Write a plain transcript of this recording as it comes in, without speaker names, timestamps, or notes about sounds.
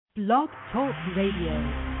Blog Talk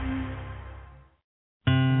Radio.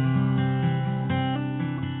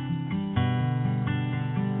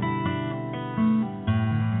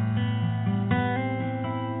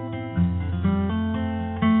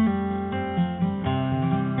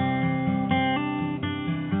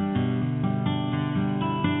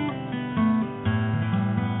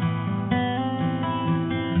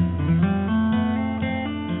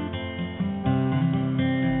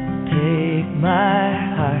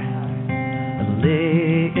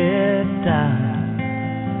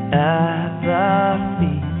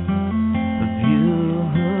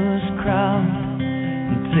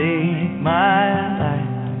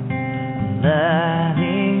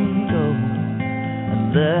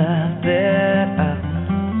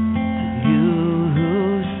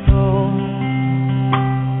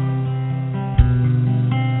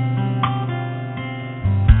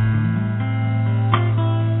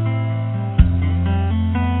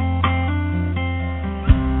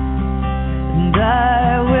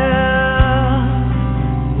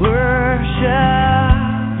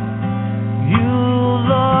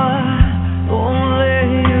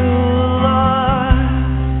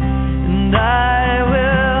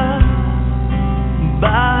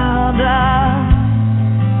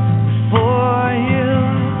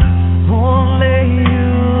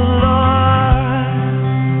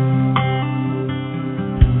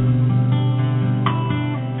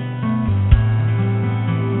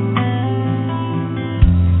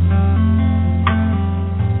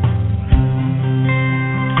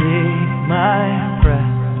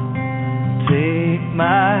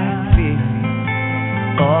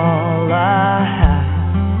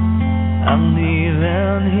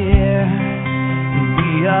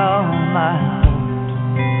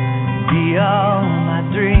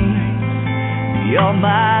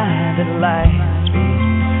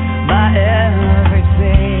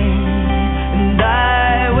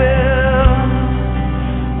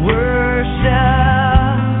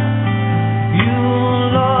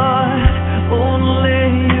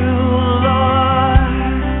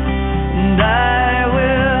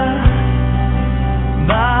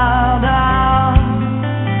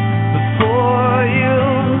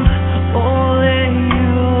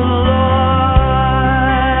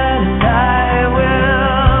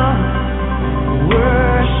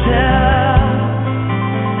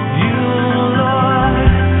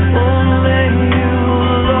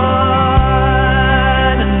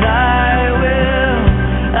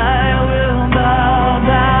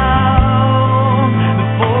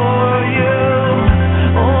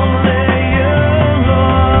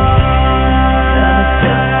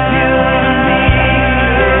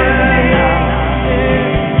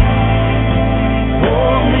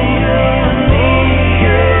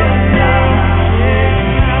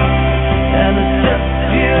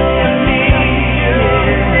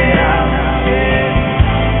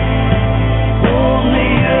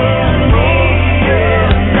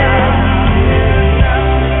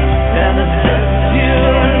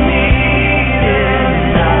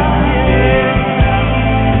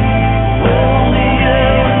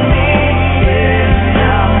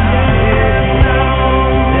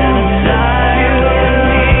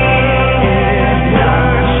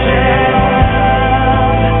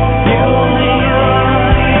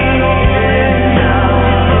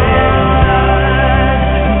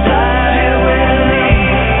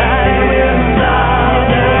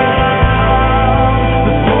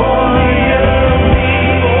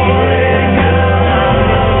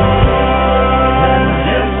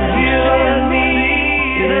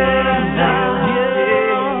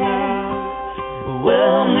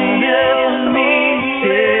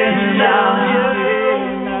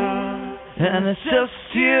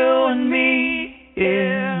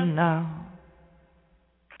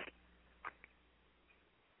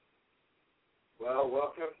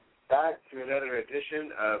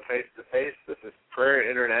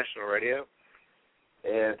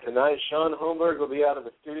 Shaun Holmberg will be out of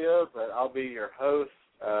the studio, but I'll be your host.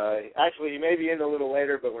 Actually, he may be in a little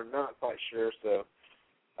later, but we're not quite sure. So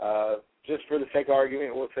just for the sake of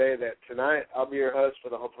argument, we'll say that tonight I'll be your host for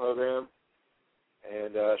the whole program,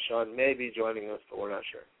 and Shaun may be joining us, but we're not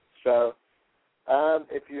sure. So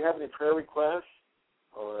if you have any prayer requests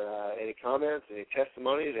or any comments, any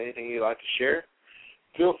testimonies, anything you'd like to share,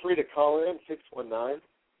 feel free to call in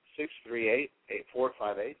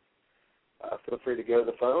 619-638-8458. Feel free to go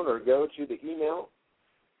to the phone or go to the email,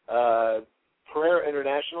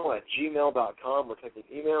 prayerinternational@gmail.com. We're taking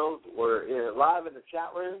emails. We're live in the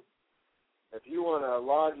chat room. If you want to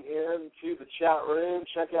log in to the chat room,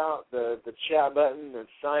 check out the chat button and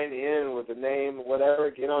sign in with the name, whatever.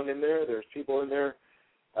 Get on in there. There's people in there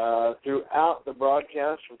throughout the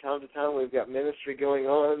broadcast. From time to time, we've got ministry going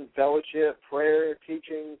on, fellowship, prayer,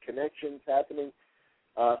 teaching, connections happening.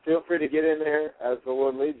 Feel free to get in there as the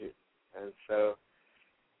Lord leads you.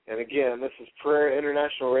 And again, this is Prayer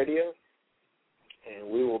International Radio, and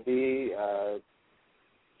we will be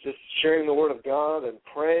just sharing the Word of God and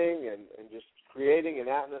praying and just creating an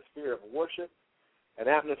atmosphere of worship, an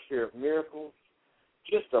atmosphere of miracles,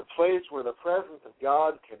 just a place where the presence of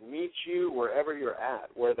God can meet you wherever you're at,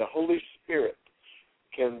 where the Holy Spirit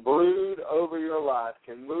can brood over your life,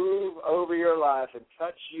 can move over your life and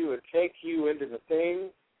touch you and take you into the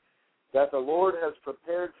things that the Lord has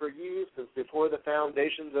prepared for you since before the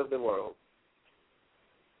foundations of the world.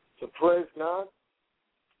 So praise God.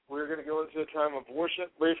 We're going to go into a time of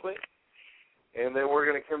worship briefly, and then we're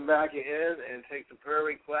going to come back in and take some prayer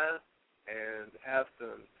requests and have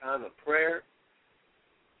some time of prayer.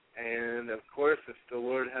 And, of course, if the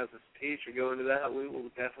Lord has us teach or go into that, we will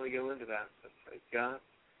definitely go into that. So praise God.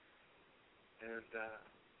 And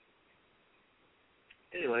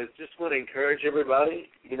anyways, just want to encourage everybody.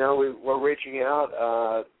 You know, we're reaching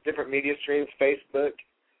out, different media streams, Facebook,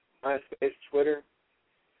 MySpace, Twitter,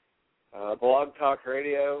 Blog Talk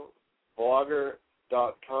Radio,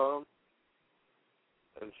 blogger.com.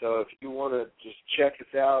 And so if you want to just check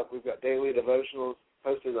us out, we've got daily devotionals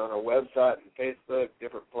posted on our website and Facebook,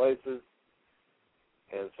 different places.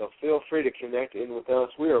 And so feel free to connect in with us.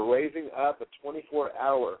 We are raising up a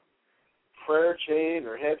 24-hour prayer chain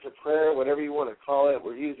or heads of prayer, whatever you want to call it.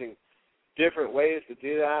 We're using different ways to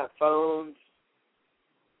do that, phones,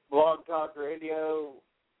 Blog Talk Radio,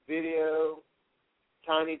 video,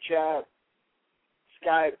 Tiny Chat,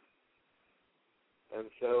 Skype. And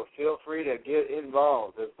so feel free to get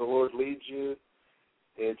involved as the Lord leads you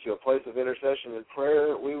into a place of intercession and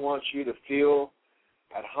prayer. We want you to feel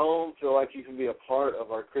at home, feel like you can be a part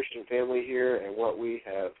of our Christian family here and what we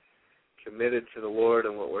have committed to the Lord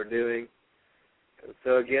and what we're doing. And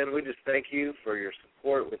so, again, we just thank you for your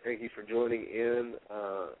support. We thank you for joining in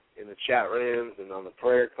the chat rooms and on the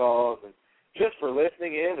prayer calls and just for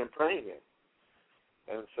listening in and praying in.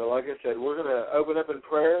 And so, like I said, we're going to open up in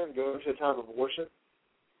prayer and go into a time of worship.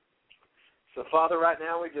 So, Father, right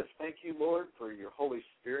now we just thank you, Lord, for your Holy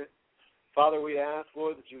Spirit. Father, we ask,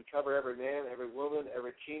 Lord, that you would cover every man, every woman,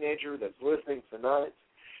 every teenager that's listening tonight,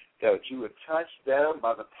 that you would touch them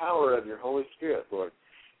by the power of your Holy Spirit, Lord,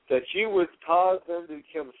 that you would cause them to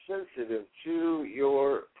become sensitive to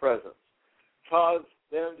your presence, cause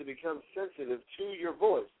them to become sensitive to your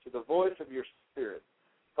voice, to the voice of your Spirit.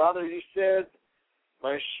 Father, you said,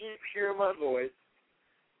 my sheep hear my voice,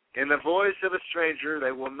 and the voice of a stranger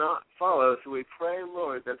they will not follow. So we pray,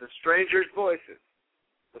 Lord, that the stranger's voices,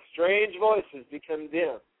 the strange voices become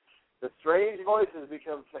dim, the strange voices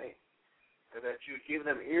become faint, and that you would give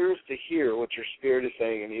them ears to hear what your Spirit is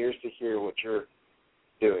saying and ears to hear what you're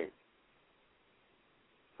doing.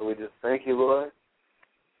 So we just thank you, Lord.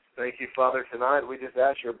 Thank you, Father, tonight. We just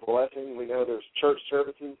ask your blessing. We know there's church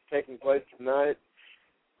services taking place tonight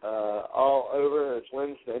all over. It's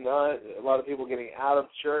Wednesday night. A lot of people getting out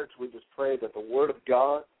of church. We just pray that the Word of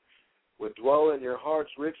God would dwell in your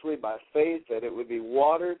hearts richly by faith, that it would be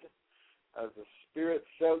watered as the Spirit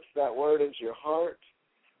soaks that Word into your heart.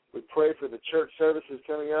 We pray for the church services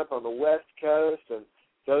coming up on the West Coast and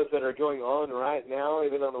those that are going on right now,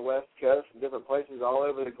 even on the West Coast and different places all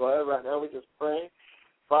over the globe. Right now we just pray,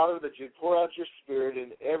 Father, that you pour out your Spirit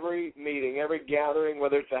in every meeting, every gathering,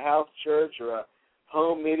 whether it's a house church or a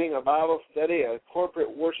home meeting, a Bible study, a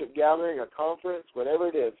corporate worship gathering, a conference, whatever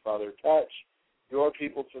it is, Father, touch your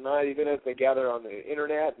people tonight, even as they gather on the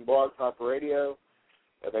Internet and Blog Talk Radio,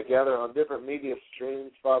 as they gather on different media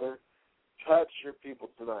streams, Father. Touch your people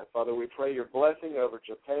tonight. Father, we pray your blessing over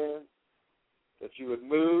Japan, that you would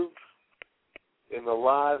move in the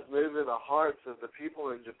lives, move in the hearts of the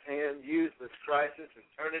people in Japan. Use this crisis and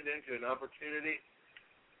turn it into an opportunity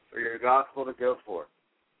for your gospel to go forth.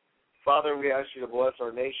 Father, we ask you to bless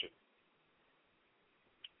our nation.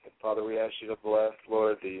 And Father, we ask you to bless,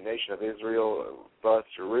 Lord, the nation of Israel, bless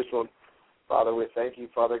Jerusalem. Father, we thank you,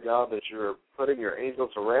 Father God, that you're putting your angels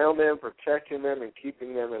around them, protecting them, and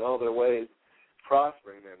keeping them in all their ways,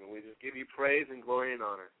 prospering them. And we just give you praise and glory and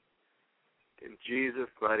honor. In Jesus'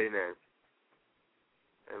 mighty name.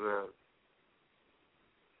 Amen.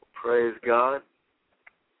 Praise God.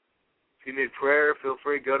 If you need prayer, feel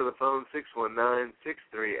free to go to the phone,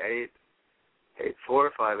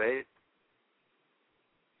 619-638-8458.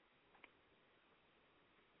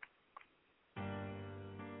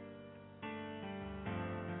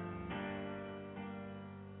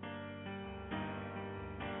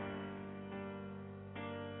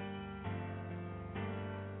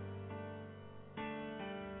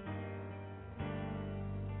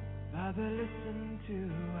 Father, listen to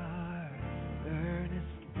our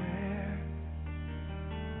earnest prayer.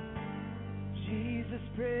 Jesus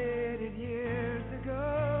prayed it years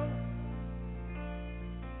ago,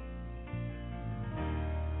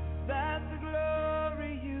 that the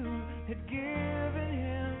glory you had given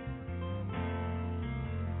him,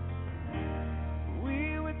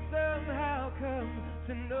 we would somehow come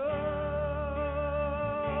to know.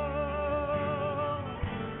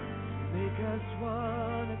 Make us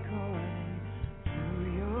one according to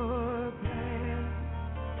your plan.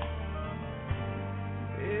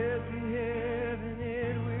 As in heaven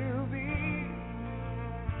it will be.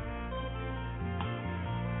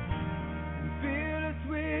 Fill us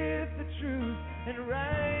with the truth and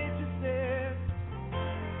righteousness.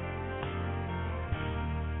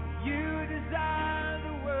 You desire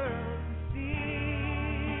the world to see.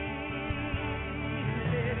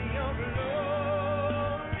 Let your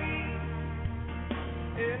glory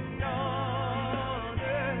and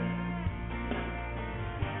honor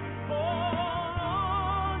fall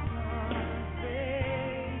on our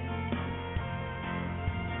faith.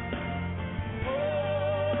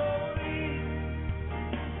 Holy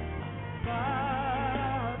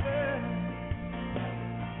Father,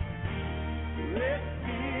 rest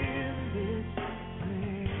in this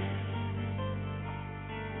place.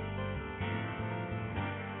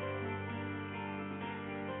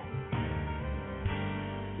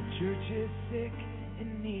 The church is sick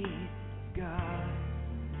and needs God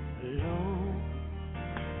alone.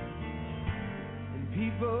 And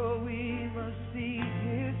people, we must seek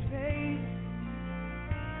his face.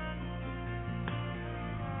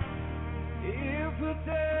 If we'll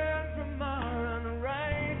turn from our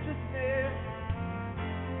unrighteousness,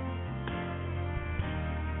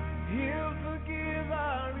 he'll forgive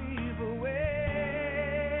our evil ways.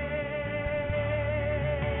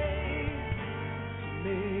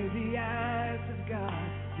 May the eyes of God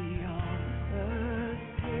be on us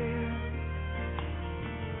here.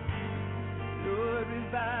 Lord,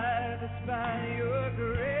 revive us by your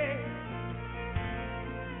grace.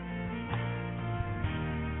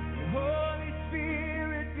 Holy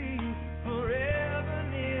Spirit, be forever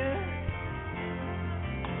near.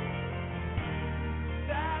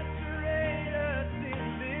 Saturate us in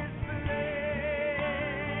this place.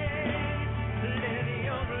 Let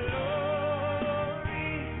your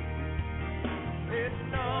glory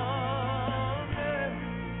and honor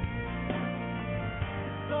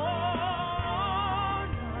fall on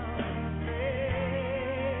our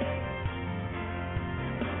faith.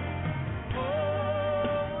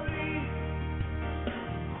 Holy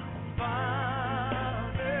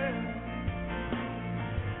Father,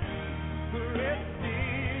 rest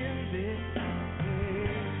in this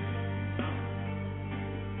place.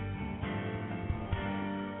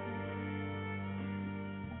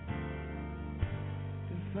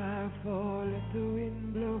 The fire fall, let the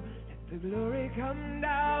wind blow, let the glory come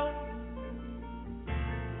down.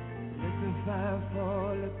 Let the fire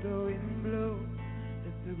fall, let the wind blow,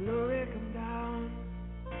 let the glory come down.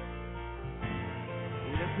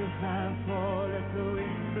 Let the fire fall, let the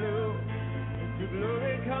wind blow, let the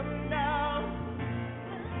glory come down,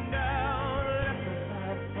 down. Let the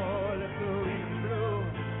fire fall, let the wind blow,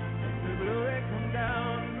 let the glory come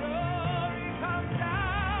down, glory come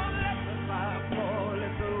down. Let the fire fall,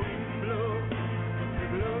 let the wind blow, let the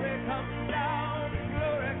glory come down,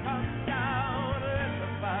 glory come down. Let the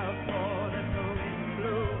fire fall, let the wind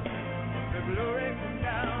blow, let the glory come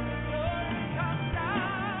down, glory come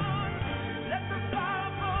down. Let the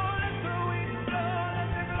fire fall, let the wind blow, let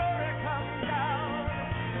the glory come down.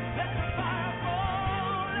 Let the fire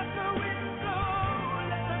fall, let the wind blow,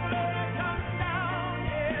 let the glory come down,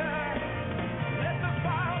 yeah. Let the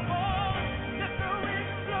fire fall, let the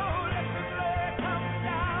wind blow, let the glory come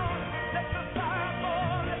down. Let the fire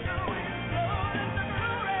fall, let the wind blow, let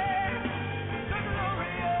the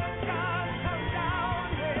glory of God come down,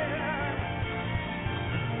 yeah.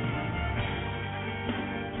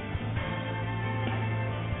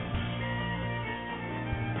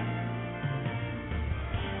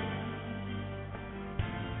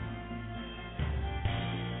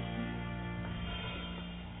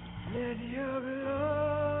 Let your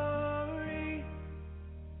glory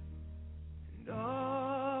and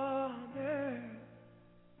honor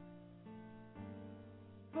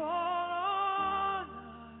fall on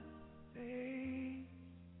our faith.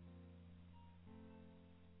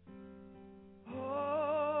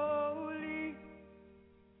 Holy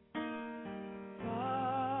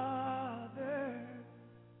Father,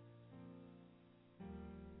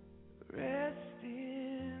 rest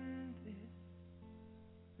in this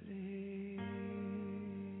place.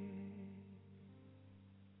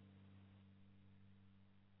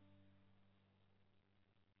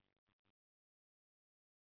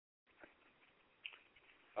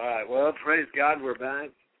 All right, well, praise God, we're back.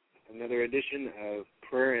 Another edition of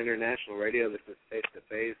Prayer International Radio. This is Face to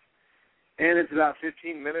Face. And it's about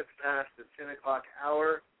 15 minutes past the 10 o'clock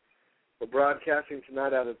hour. We're broadcasting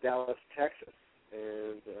tonight out of Dallas, Texas.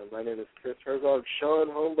 And my name is Herzog and Shaun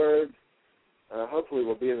Holmberg. Hopefully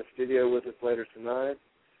we'll be in the studio with us later tonight.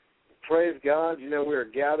 Praise God. You know, we are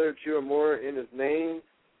gathered two or more in His name,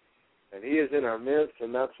 and He is in our midst,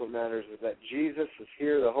 and that's what matters, is that Jesus is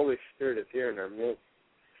here, the Holy Spirit is here in our midst.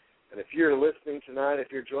 And if you're listening tonight,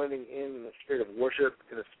 if you're joining in the spirit of worship,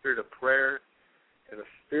 in the spirit of prayer, in the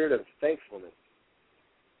spirit of thankfulness,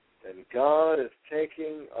 then God is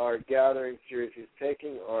taking our gathering serious. He's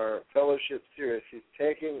taking our fellowship serious. He's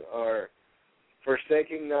taking our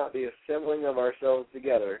forsaking not the assembling of ourselves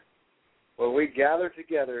together. When we gather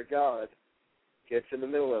together, God gets in the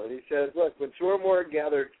middle of it. He says, look, when two or more are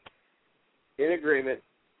gathered in agreement,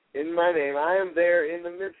 in my name, I am there in the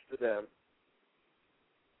midst of them.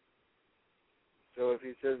 So if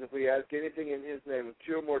He says, if we ask anything in His name, if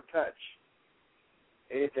two or more touch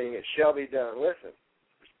anything, it shall be done. Listen,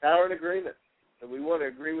 there's power in agreement, and we want to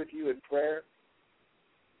agree with you in prayer.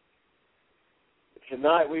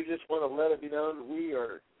 Tonight, we just want to let it be known we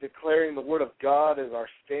are declaring the Word of God as our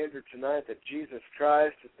standard tonight, that Jesus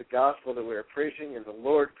Christ is the gospel that we are preaching and the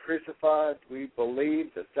Lord crucified. We believe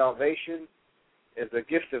that salvation is a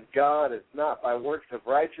gift of God. It's not by works of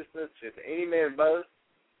righteousness, if any man boasts,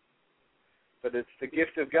 but it's the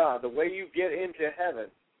gift of God. The way you get into heaven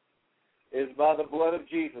is by the blood of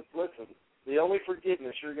Jesus. Listen, the only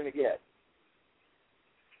forgiveness you're going to get,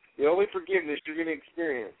 the only forgiveness you're going to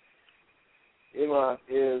experience in life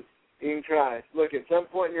is in Christ. Look, at some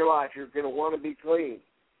point in your life, you're going to want to be clean.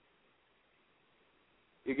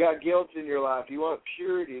 You got guilt in your life. You want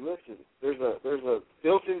purity. Listen, there's a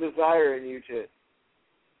built-in desire in you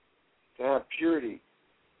to have purity.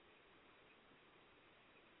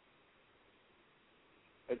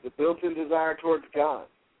 It's a built-in desire towards God.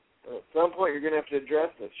 And at some point, you're going to have to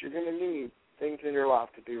address this. You're going to need things in your life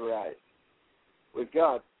to be right with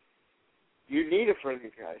God. You need a friend in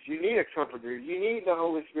Christ. You need a comforter. You need the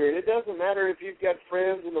Holy Spirit. It doesn't matter if you've got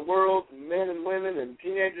friends in the world, men and women and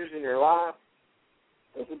teenagers in your life.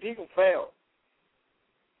 Listen, people fail.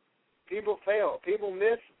 People fail. People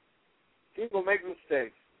miss. People make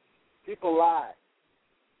mistakes. People lie.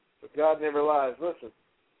 But God never lies. Listen.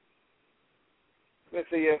 Let's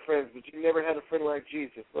say you have friends, but you never had a friend like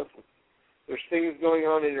Jesus. Listen, there's things going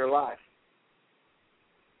on in your life.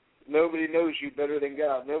 Nobody knows you better than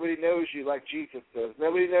God. Nobody knows you like Jesus does.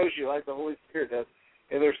 Nobody knows you like the Holy Spirit does.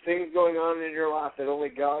 And there's things going on in your life that only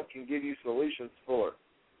God can give you solutions for.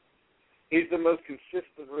 He's the most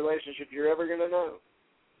consistent relationship you're ever going to know.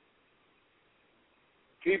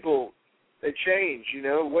 People, they change, you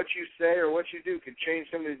know. What you say or what you do can change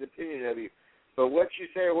somebody's opinion of you. But what you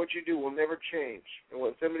say or what you do will never change. And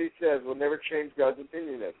what somebody says will never change God's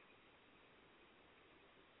opinion of you.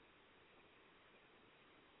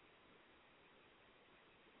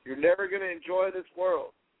 You're never going to enjoy this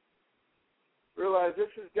world. Realize this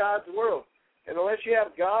is God's world. And unless you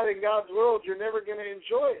have God in God's world, you're never going to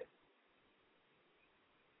enjoy it.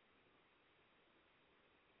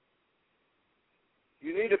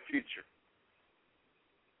 You need a future.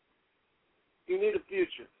 You need a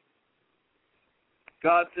future.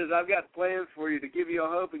 God says, I've got plans for you to give you a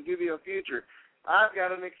hope and give you a future. I've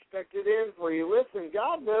got an expected end for you. Listen,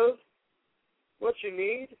 God knows what you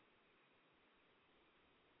need.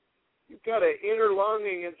 You've got an inner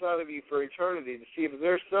longing inside of you for eternity to see if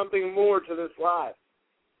there's something more to this life.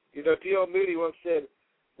 You know, T.L. Moody once said,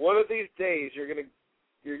 one of these days you're going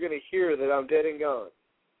to hear that I'm dead and gone.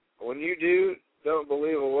 When you do, don't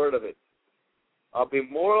believe a word of it. I'll be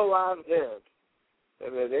more alive then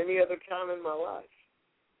than at any other time in my life.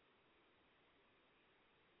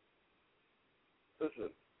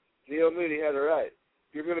 Listen, T.L. Moody had it right.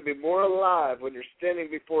 You're going to be more alive when you're standing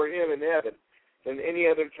before Him in heaven than any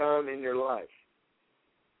other time in your life.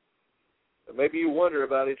 But maybe you wonder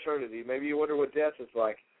about eternity. Maybe you wonder what death is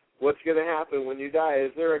like. What's going to happen when you die?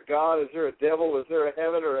 Is there a God? Is there a devil? Is there a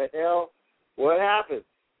heaven or a hell? What happens?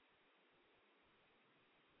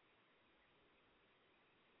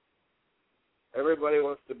 Everybody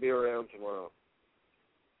wants to be around tomorrow.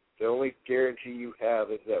 The only guarantee you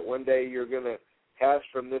have is that one day you're going to pass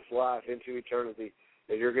from this life into eternity,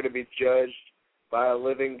 and you're going to be judged by a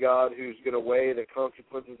living God who's going to weigh the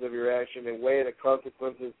consequences of your action and weigh the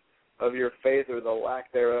consequences of your faith or the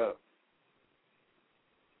lack thereof.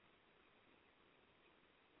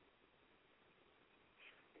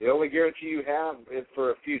 The only guarantee you have is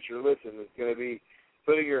for a future, listen, is going to be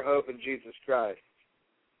putting your hope in Jesus Christ.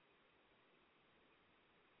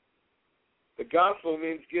 The gospel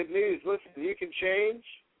means good news. Listen, you can change.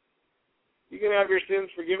 You can have your sins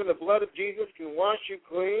forgiven. The blood of Jesus can wash you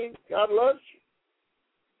clean. God loves you.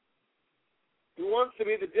 He wants to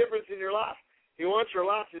be the difference in your life. He wants your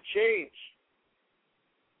life to change.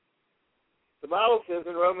 The Bible says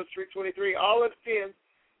in Romans 3:23, all have sinned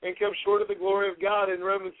and come short of the glory of God. In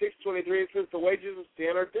Romans 6:23, it says the wages of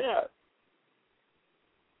sin are death.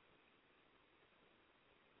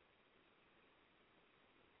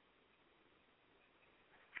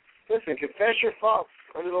 Listen, confess your faults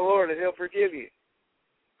unto the Lord, and He'll forgive you.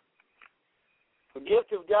 The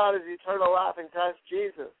gift of God is eternal life in Christ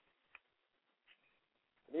Jesus.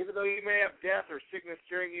 And even though you may have death or sickness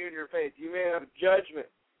staring you in your face, you may have judgment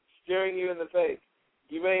staring you in the face,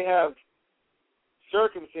 you may have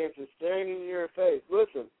circumstances staring in your face.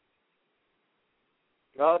 Listen,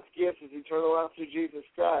 God's gift is eternal life through Jesus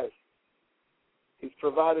Christ. He's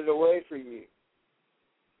provided a way for you.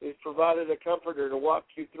 He's provided a comforter to walk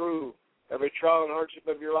you through every trial and hardship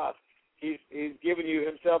of your life. He's given you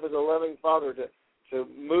Himself as a loving Father to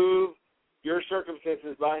move your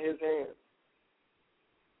circumstances by His hand.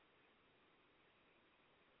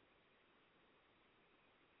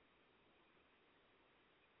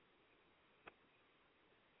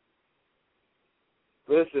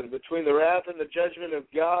 Listen, between the wrath and the judgment of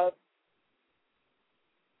God,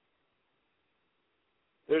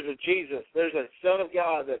 there's a Jesus, there's a Son of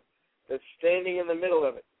God that's standing in the middle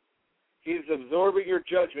of it. He's absorbing your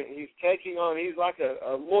judgment. He's taking on, he's like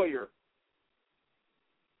a lawyer.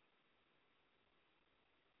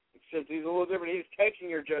 Except he's a little different. He's taking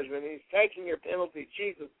your judgment. He's taking your penalty.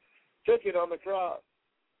 Jesus took it on the cross.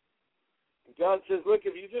 God says, look,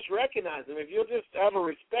 if you just recognize Him, if you'll just have a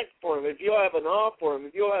respect for Him, if you'll have an awe for Him,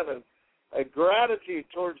 if you'll have a gratitude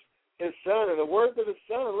towards His Son and the words of His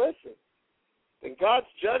Son, listen, then God's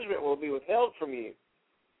judgment will be withheld from you.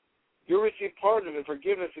 You'll receive pardon and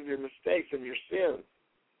forgiveness of your mistakes and your sins.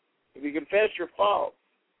 If you confess your faults,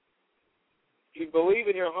 if you believe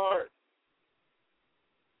in your heart,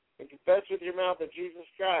 and confess with your mouth that Jesus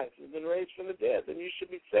Christ has been raised from the dead, then you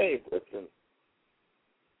should be saved. Listen.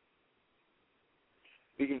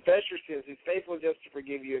 If you confess your sins, He's faithful and just to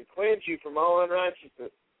forgive you and cleanse you from all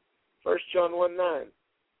unrighteousness. 1 John 1:9.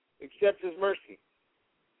 Accept His mercy.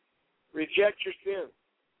 Reject your sins.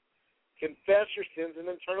 Confess your sins and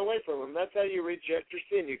then turn away from them. That's how you reject your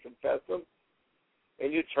sin. You confess them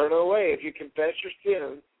and you turn away. If you confess your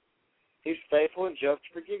sins, He's faithful and just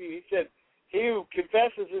to forgive you. He said, he who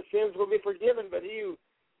confesses his sins will be forgiven, but he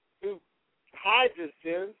who hides his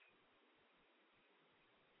sins,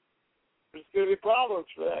 there's going to be problems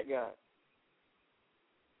for that guy.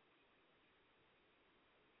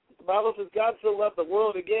 The Bible says God so loved the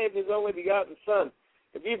world He gave His only begotten Son.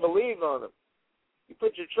 If you believe on Him, you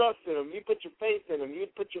put your trust in Him, you put your faith in Him, you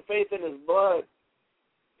put your faith in His blood,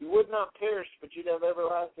 you would not perish, but you'd have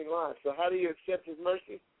everlasting life. So how do you accept His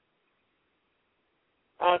mercy?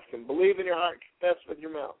 Ask Him. Believe in your heart. Confess with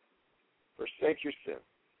your mouth. Forsake your sin.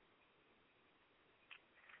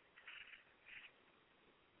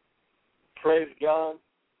 Praise God.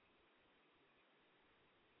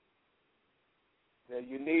 Now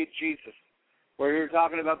you need Jesus. Where you're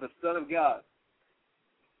talking about the Son of God.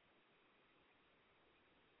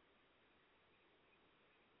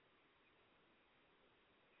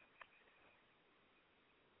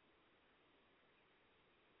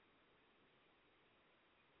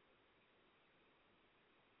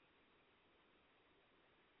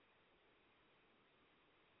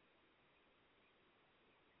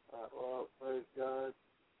 Well, praise God.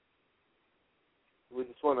 We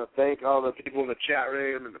just want to thank all the people in the chat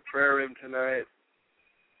room and the prayer room tonight.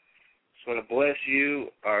 Just want to bless you,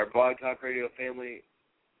 our Blog Talk Radio family,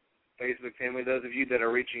 Facebook family, those of you that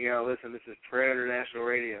are reaching out. Listen, this is Prayer International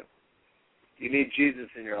Radio. You need Jesus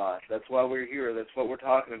in your life. That's why we're here. That's what we're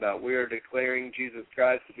talking about. We are declaring Jesus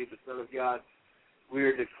Christ to be the Son of God. We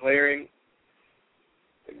are declaring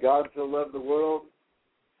that God so loved the world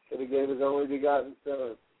that He gave His only begotten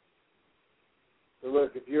Son. So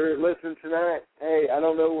look, if you're listening tonight, hey, I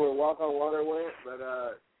don't know where Walk on Water went, but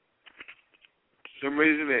for some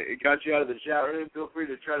reason it got you out of the chat room. Feel free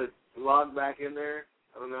to try to log back in there.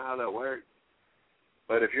 I don't know how that works.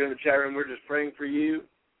 But if you're in the chat room, we're just praying for you.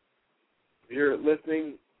 If you're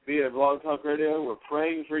listening via Blog Talk Radio, we're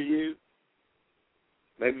praying for you.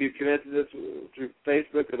 Maybe you've connected us through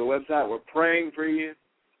Facebook or the website. We're praying for you.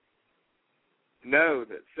 Know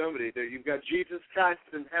that you've got Jesus Christ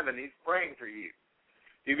in heaven. He's praying for you.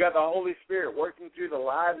 You've got the Holy Spirit working through the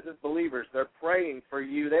lives of believers. They're praying for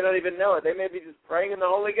you. They don't even know it. They may be just praying in the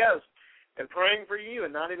Holy Ghost and praying for you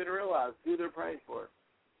and not even realize who they're praying for.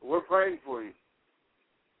 We're praying for you.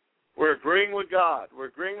 We're agreeing with God. We're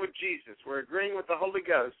agreeing with Jesus. We're agreeing with the Holy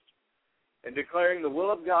Ghost and declaring the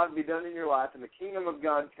will of God be done in your life and the kingdom of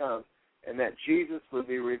God come, and that Jesus would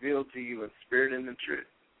be revealed to you in spirit and in truth.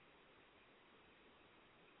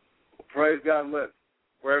 Well, praise God. Look,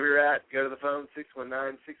 wherever you're at, go to the phone,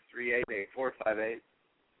 619-638-8458.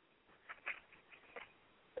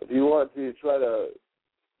 If you want to try to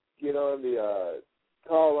get on the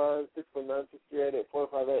call line,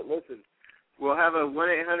 619-638-8458, listen, we'll have a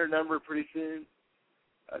 1-800 number pretty soon,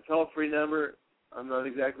 a toll-free number. I'm not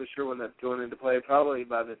exactly sure when that's going into play. Probably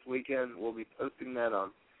by this weekend. We'll be posting that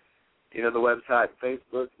on, the website,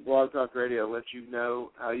 Facebook, Blog Talk Radio, let you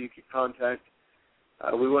know how you can contact.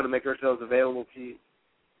 We want to make ourselves available to you.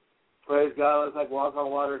 Praise God. Looks like Walk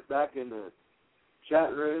on Water is back in the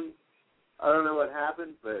chat room. I don't know what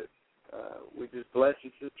happened, but we just bless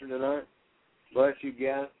you, sister, tonight. Bless you,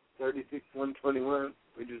 Gas, 36121.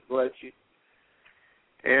 We just bless you.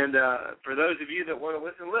 And for those of you that want to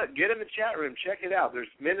listen, look, get in the chat room. Check it out. There's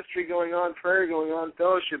ministry going on, prayer going on,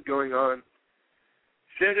 fellowship going on.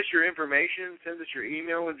 Send us your information. Send us your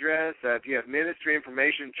email address. If you have ministry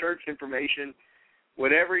information, church information,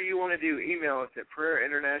 whatever you want to do, email us at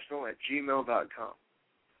prayerinternational@gmail.com.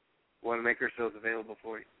 We want to make ourselves available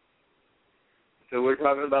for you. So we're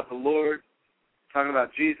talking about the Lord, talking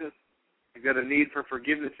about Jesus. You've got a need for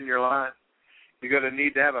forgiveness in your life. You've got a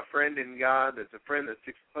need to have a friend in God that's a friend that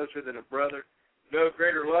sticks closer than a brother. No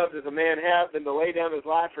greater love does a man have than to lay down his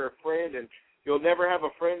life for a friend, and you'll never have a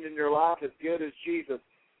friend in your life as good as Jesus.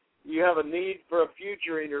 You have a need for a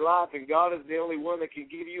future in your life, and God is the only one that can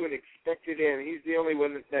give you an expected end. He's the only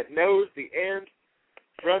one that knows the end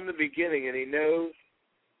from the beginning, and He knows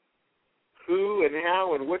who and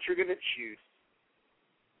how and what you're going to choose.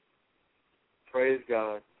 Praise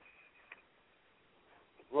God.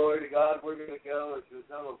 Glory to God. We're going to go into the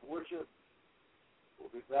time of worship. We'll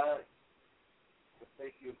be back.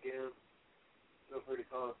 Thank you again. Feel free to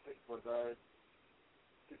call us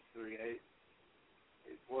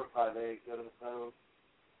 619-638-8458. Go to the phone.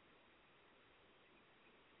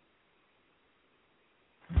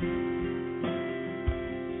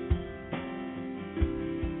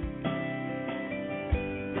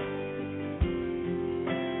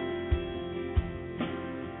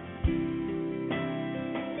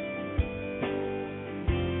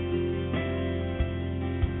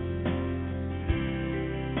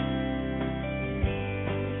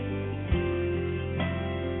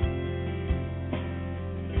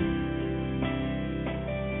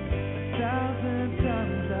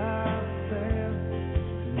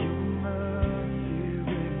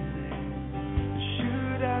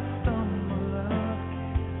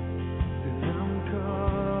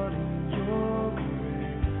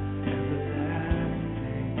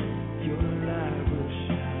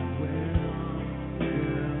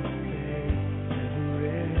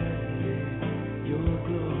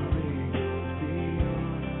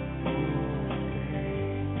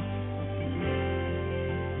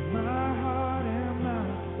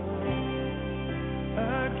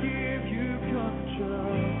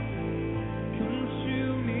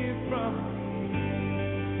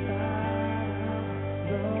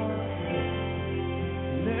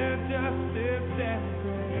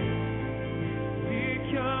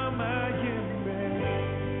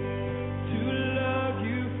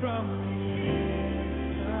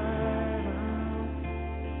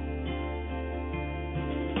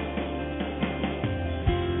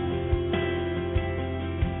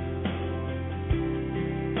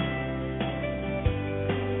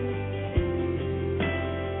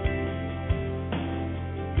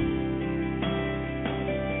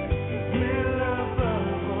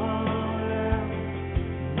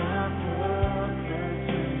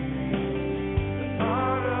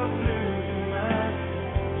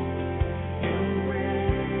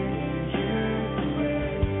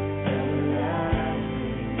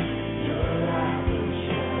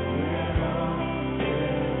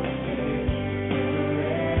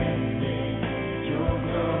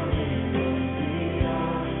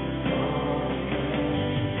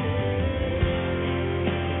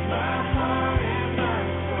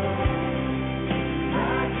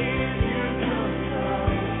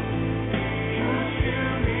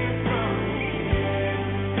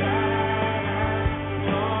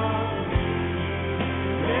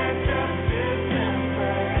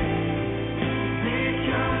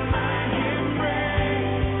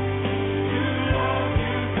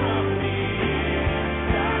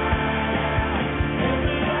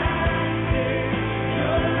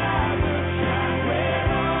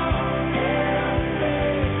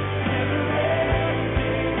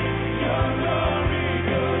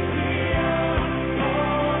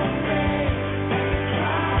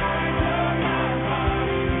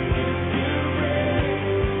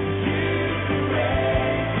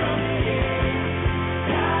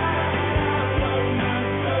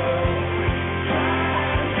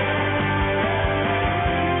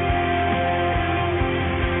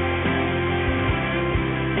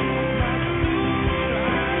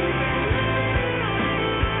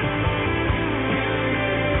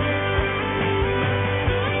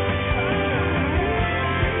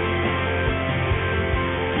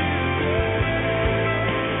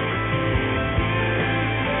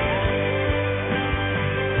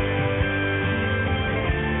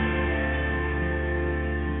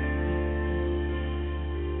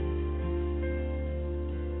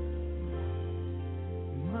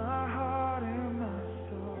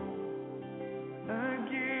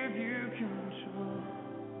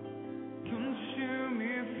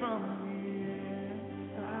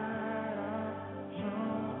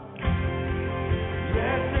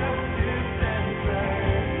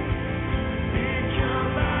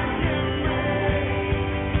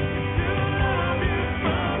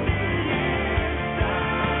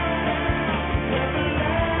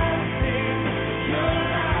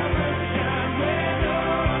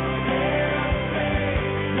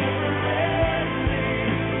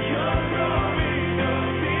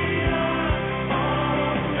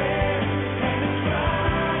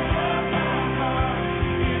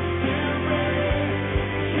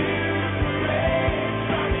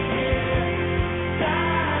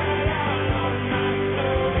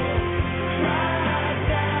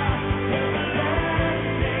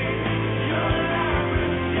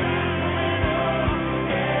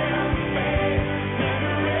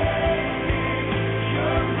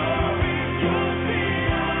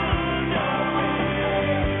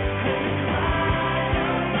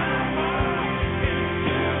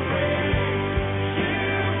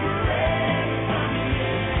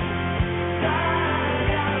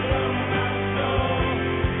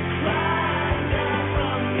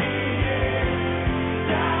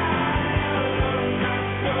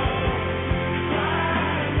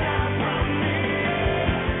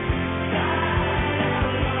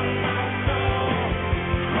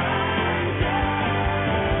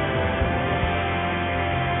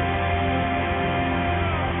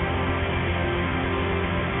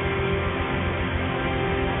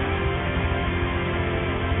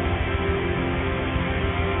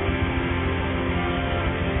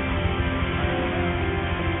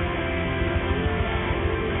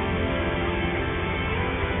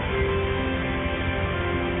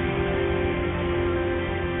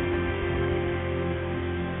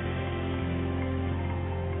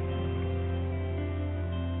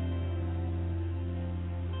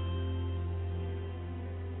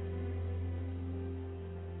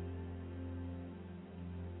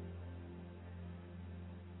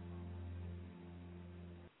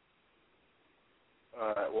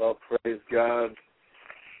 All right, well, praise God.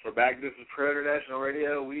 We're back. This is Prayer International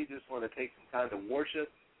Radio. We just want to take some time to worship.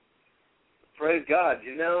 Praise God.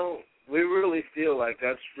 You know, we really feel like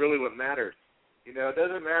that's really what matters. You know, it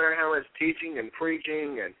doesn't matter how much teaching and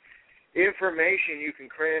preaching and information you can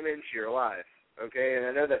cram into your life, okay? And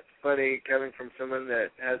I know that's funny coming from someone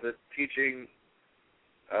that has a teaching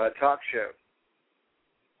talk show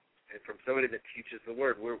and from somebody that teaches the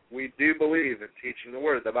Word. We do believe in teaching the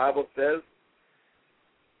Word. The Bible says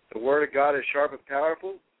the Word of God is sharp and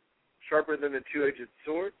powerful, sharper than a two-edged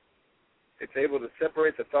sword. It's able to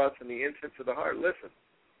separate the thoughts and the intents of the heart. Listen,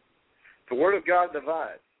 the Word of God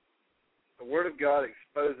divides. The Word of God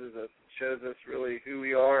exposes us, shows us really who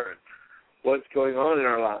we are and what's going on in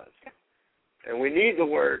our lives. And we need the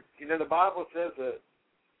Word. You know, the Bible says that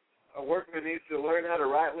a workman needs to learn how to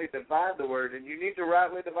rightly divide the Word, and you need to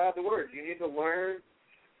rightly divide the Word. You need to learn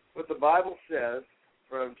what the Bible says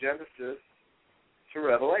from Genesis to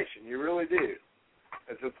Revelation. You really do.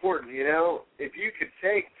 It's important. You know, if you could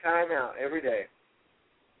take time out every day,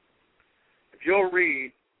 if you'll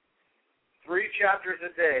read 3 chapters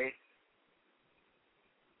a day,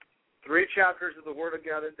 3 chapters of the Word of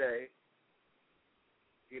God a day,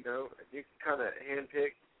 you know, you can kind of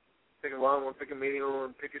handpick, pick a long one, pick a medium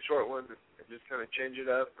one, pick a short one, and just kind of change it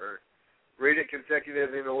up, or read it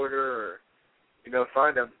consecutive in order, or, you know,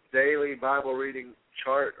 find a daily Bible reading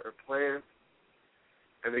chart or plan,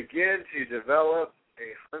 and begin to develop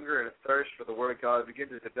a hunger and a thirst for the Word of God. Begin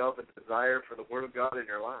to develop a desire for the Word of God in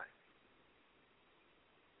your life.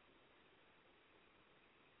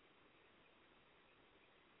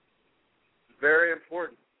 It's very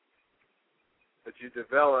important that you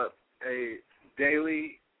develop a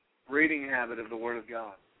daily reading habit of the Word of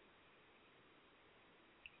God.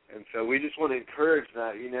 And so we just want to encourage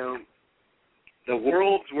that. You know, the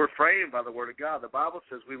worlds were framed by the Word of God. The Bible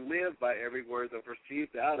says we live by every word that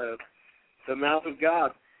proceeds out of the mouth of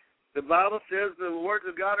God. The Bible says the words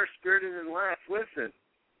of God are spirit and life. Listen,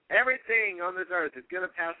 everything on this earth is going to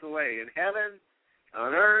pass away. In heaven,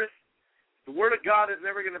 on earth, the Word of God is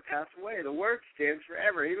never going to pass away. The Word stands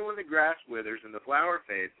forever. Even when the grass withers and the flower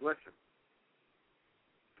fades, listen.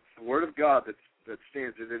 It's the Word of God that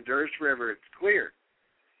stands. It endures forever. It's clear.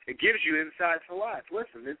 It gives you insight to life.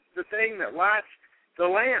 Listen, it's the thing that lights the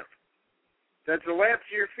lamp. That's a lamp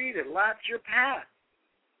to your feet. It lights your path.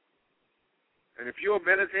 And if you'll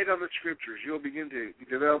meditate on the Scriptures, you'll begin to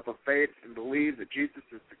develop a faith and believe that Jesus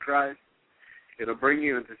is the Christ. It'll bring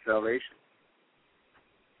you into salvation.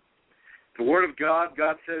 The Word of God,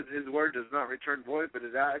 God says His Word does not return void, but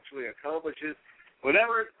it actually accomplishes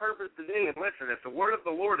whatever its purpose to do. And listen, if the Word of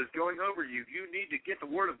the Lord is going over you, you need to get the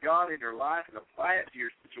Word of God in your life and apply it to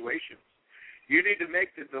your situations. You need to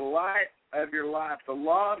make the delight of your life the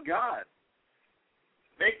law of God.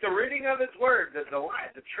 Make the reading of His Word the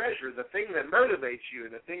delight, the treasure, the thing that motivates you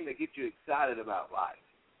and the thing that gets you excited about life.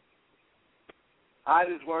 Hide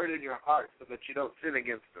His Word in your heart so that you don't sin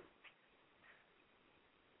against Him.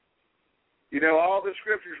 You know, all the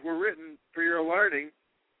Scriptures were written for your learning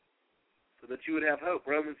so that you would have hope.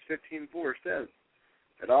 Romans 15:4 says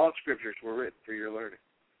that all Scriptures were written for your learning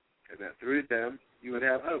and that through them you would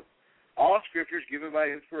have hope. All Scriptures given by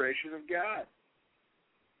inspiration of God.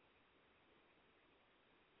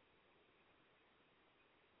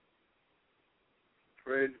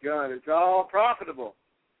 Praise God. It's all profitable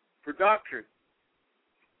for doctrine,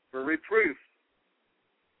 for reproof,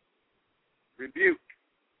 rebuke,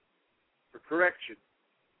 for correction,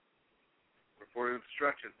 or for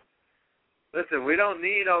instruction. Listen, we don't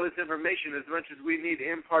need all this information as much as we need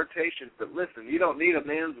impartation. But listen, you don't need a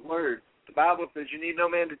man's word. The Bible says you need no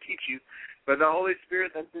man to teach you, but the Holy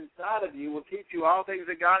Spirit that's inside of you will teach you all things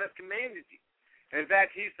that God has commanded you. In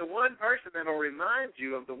fact, He's the one person that will remind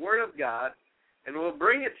you of the Word of God and will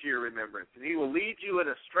bring it to your remembrance. And He will lead you in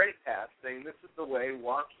a straight path, saying, this is the way,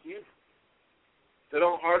 walk ye. So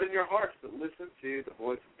don't harden your hearts, but listen to the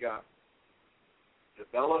voice of God.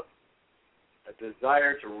 Develop a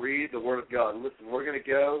desire to read the Word of God. Listen, we're going to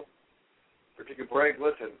go. We're taking a break.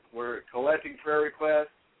 Listen, we're collecting prayer requests.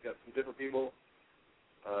 We've got some different people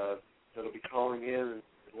that'll be calling in and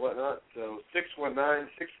whatnot. So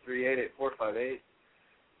 619-638-8458.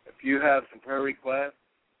 If you have some prayer requests,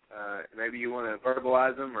 maybe you want to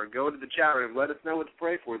verbalize them or go to the chat room. Let us know what to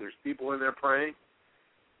pray for. There's people in there praying.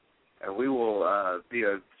 And we will be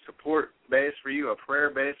a support base for you, a prayer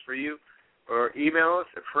base for you. Or email us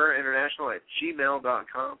at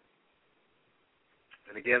prayerinternational@gmail.com.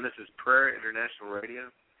 And again, this is Prayer International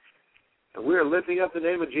Radio. And we are lifting up the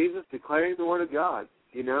name of Jesus, declaring the Word of God.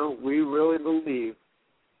 You know, we really believe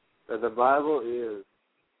that the Bible is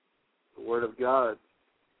the Word of God.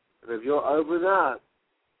 And if you'll open up,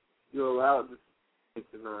 you'll allow it to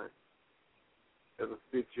speak tonight. It'll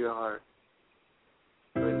speak to your heart.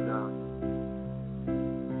 Praise God.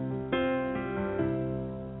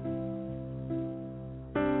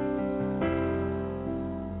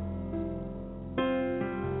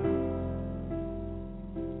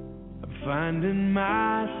 Finding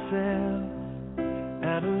myself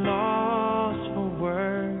at a loss for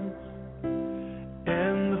words,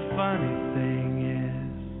 and the funny thing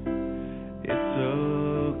is, it's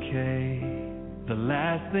okay. The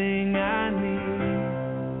last thing I need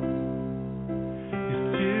is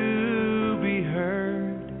to be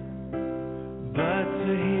heard, but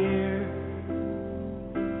to hear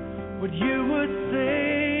what you would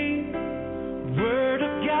say. Word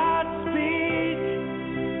of God speak.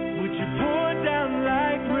 Would you pour down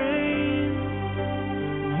like rain,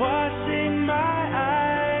 washing my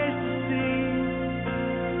eyes to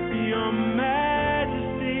see your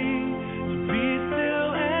majesty, to be still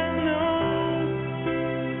and know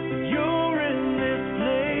that you're in this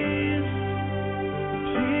place.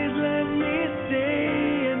 Please let me stay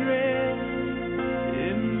and rest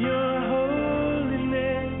in your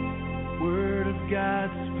holiness. Word of God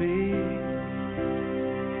speak.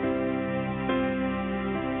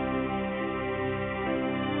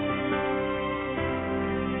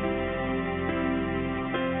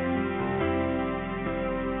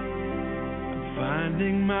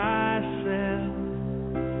 Finding myself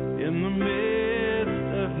in the midst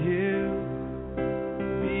of you,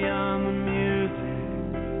 beyond the music,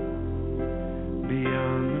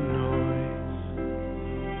 beyond the noise.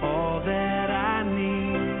 All that I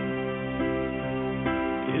need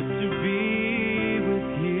is to be with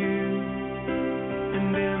you, and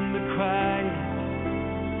in the quiet,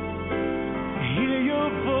 hear your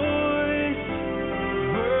voice.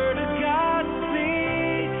 Word of God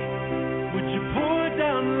speak. Would you pour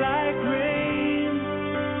down like rain,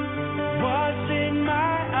 washing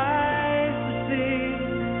my eyes to see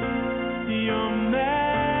your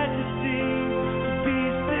majesty, to be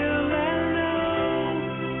still and know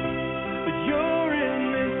that you're in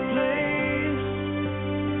this place.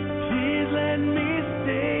 Please let me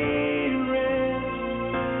stay and rest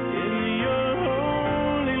in your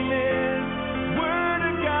holiness. Word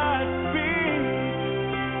of God speak.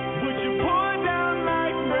 Would you pour down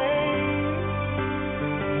like rain,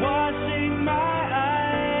 washing my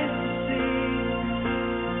eyes to see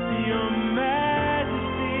your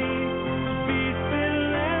majesty, to be still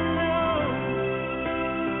and know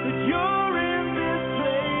that you're in this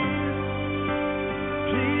place.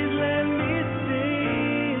 Please let me stay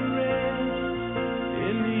and rest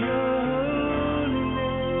in your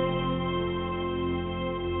holiness.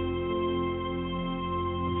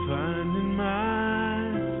 Finding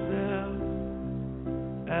myself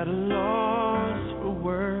at a loss for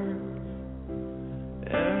words,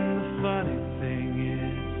 and the funny thing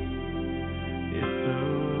is, it's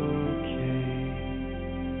okay.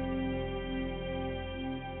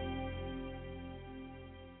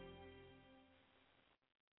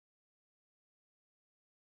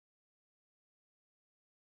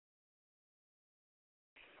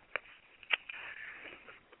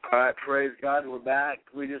 All right, praise God. We're back.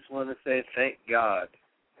 We just want to say thank God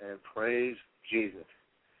and praise Jesus.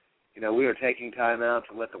 You know, we are taking time out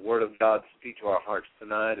to let the Word of God speak to our hearts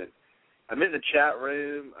tonight. And I'm in the chat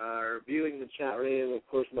room, reviewing the chat room. Of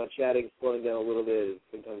course, my chatting's slowing down a little bit. It's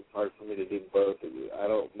sometimes hard for me to do both. I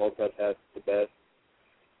don't multitask the best.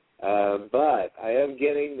 But I am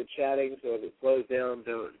getting the chatting, so if it slows down,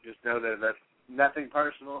 just know that that's nothing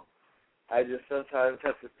personal. I just sometimes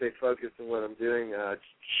have to stay focused on what I'm doing.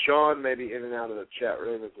 Shaun may be in and out of the chat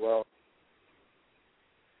room as well.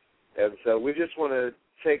 And so we just want to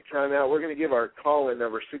take time out. We're going to give our call-in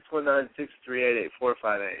number,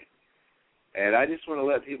 619-638-8458. And I just want to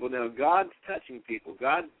let people know God's touching people.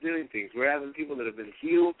 God's doing things. We're having people that have been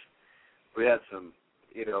healed. We have some,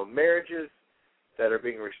 marriages that are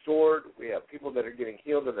being restored. We have people that are getting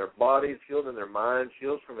healed in their bodies, healed in their minds,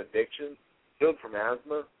 healed from addiction, healed from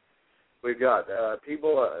asthma. We've got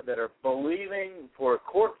people that are believing for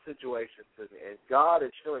court situations, and God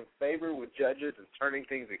is showing favor with judges and turning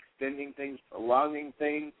things, extending things, prolonging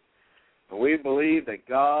things. And we believe that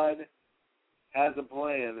God has a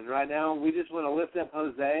plan. And right now, we just want to lift up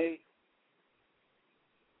Jose.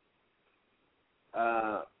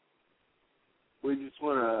 We just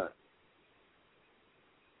want to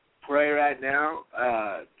pray right now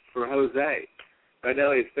for Jose. Right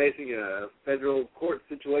now he's facing a federal court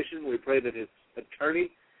situation. We pray that his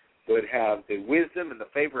attorney would have the wisdom and the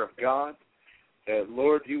favor of God. that,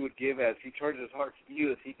 Lord, you would give as he turns his heart to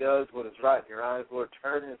you, as he does what is right in your eyes. Lord,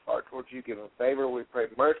 turn his heart towards you. Give him favor. We pray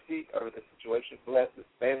mercy over this situation. Bless this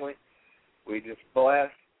family. We just bless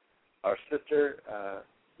our sister,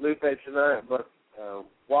 Lupe, tonight. Bless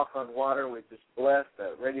Walk on Water. We just bless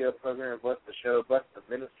that radio program. Bless the show. Bless the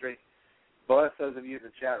ministry. Bless those of you in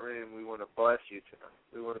the chat room. We want to bless you tonight.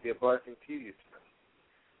 We want to be a blessing to you tonight.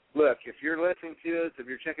 Look, if you're listening to us, if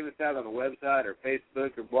you're checking us out on the website or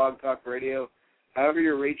Facebook or Blog Talk Radio, however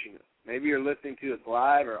you're reaching us, maybe you're listening to us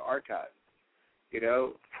live or archived. You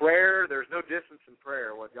know, prayer, there's no distance in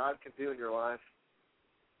prayer. What God can do in your life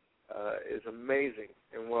is amazing.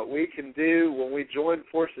 And what we can do when we join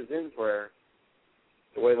forces in prayer,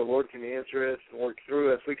 the way the Lord can answer us and work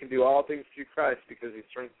through us, we can do all things through Christ because he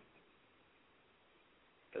strengthens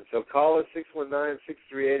us. And so call us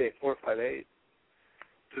 619-638-8458.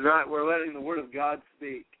 Tonight we're letting the Word of God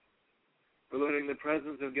speak. We're letting the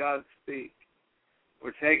presence of God speak.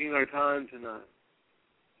 We're taking our time tonight.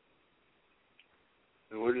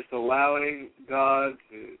 And we're just allowing God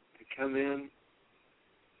to come in.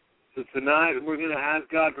 So tonight we're going to ask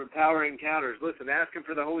God for power encounters. Listen, ask him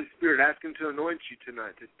for the Holy Spirit. Ask him to anoint you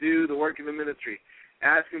tonight, to do the work in the ministry.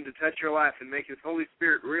 Ask him to touch your life and make his Holy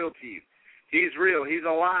Spirit real to you. He's real. He's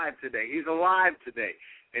alive today. He's alive today.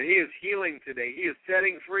 And he is healing today. He is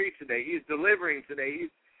setting free today. He's delivering today.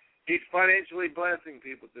 He's financially blessing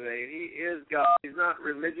people today. And he is God. He's not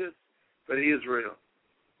religious, but he is real.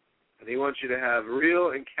 And he wants you to have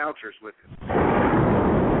real encounters with him.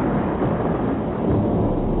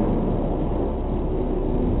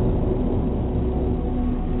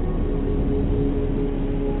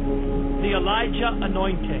 The Elijah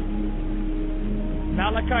anointing.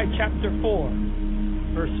 Malachi chapter 4,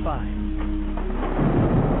 verse 5.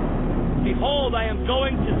 Behold, I am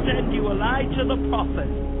going to send you Elijah the prophet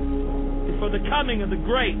before the coming of the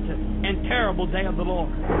great and terrible day of the Lord.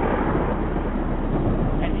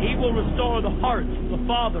 And he will restore the hearts of the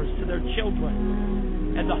fathers to their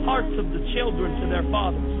children, and the hearts of the children to their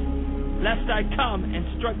fathers, lest I come and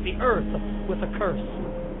strike the earth with a curse.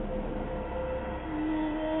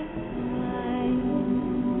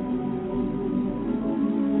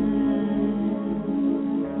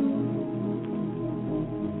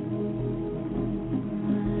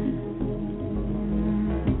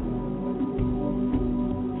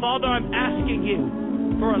 Father, I'm asking you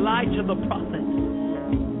for Elijah the prophet,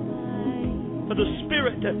 for the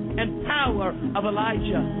spirit and power of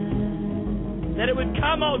Elijah, that it would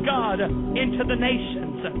come, oh God, into the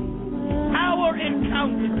nations. Power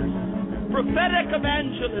encounters, prophetic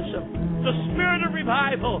evangelism, the spirit of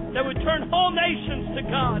revival that would turn whole nations to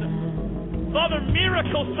God. Father,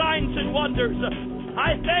 miracle signs and wonders.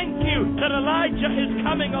 I thank you that Elijah is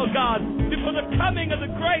coming, oh God, before the coming of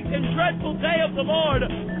the great and dreadful day of the Lord.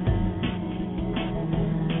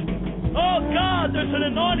 Oh God, there's an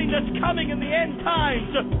anointing that's coming in the end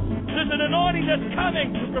times. There's an anointing that's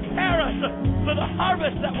coming to prepare us for the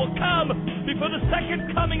harvest that will come before the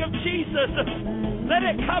second coming of Jesus. Let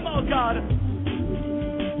it come, oh God.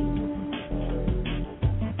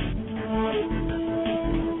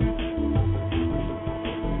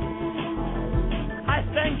 I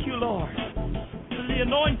thank you, Lord, for the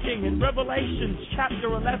anointing in Revelation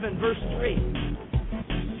chapter 11, verse 3.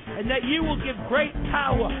 And that you will give great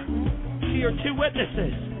power to your two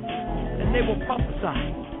witnesses, and they will prophesy.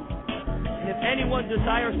 And if anyone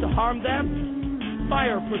desires to harm them,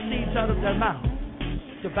 fire proceeds out of their mouth,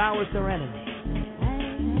 devours their enemies.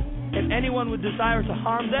 If anyone would desire to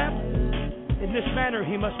harm them, in this manner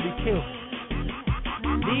he must be killed.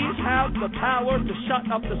 These have the power to shut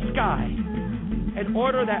up the sky, in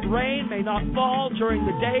order that rain may not fall during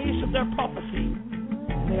the days of their prophecy.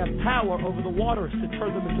 They have power over the waters to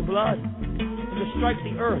turn them into blood, and to strike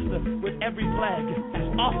the earth with every plague as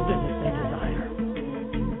often as they desire.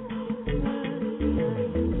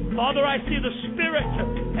 Father, I see the spirit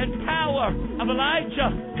and power of Elijah,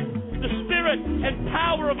 the spirit and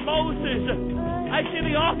power of Moses. I see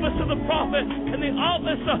the office of the prophet and the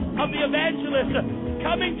office of the evangelist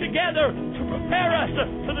coming together to prepare us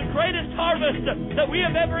for the greatest harvest that we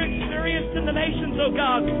have ever experienced in the nations, oh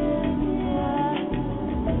God.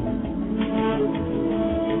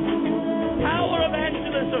 Power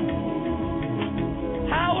evangelism,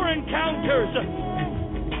 power encounters,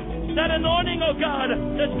 that anointing, oh God,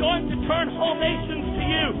 that's going to turn whole nations to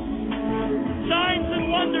you. Signs and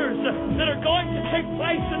wonders that are going to take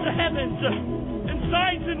place in the heavens, and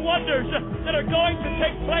signs and wonders that are going to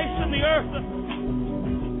take place in the earth.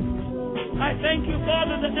 I thank you,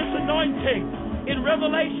 Father, that this anointing in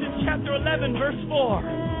Revelation chapter 11, verse 4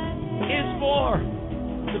 is for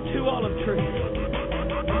the two olive trees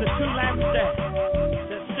and the two lampstands.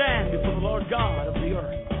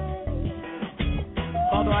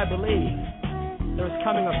 I believe there is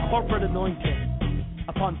coming a corporate anointing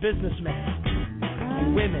upon businessmen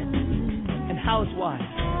and women and housewives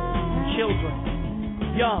and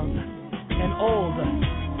children, young and old,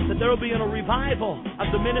 that there will be a revival of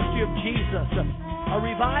the ministry of Jesus, a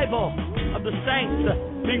revival of the saints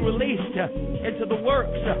being released into the works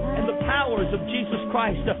and the powers of Jesus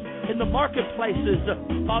Christ in the marketplaces.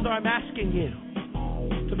 Father, I'm asking you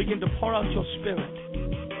to begin to pour out your Spirit.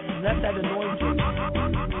 Let that anointing,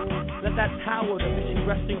 let that power that we see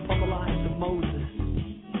resting upon the lives of Moses,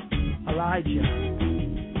 Elijah,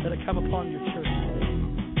 let it come upon your church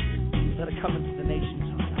today. Let it come into the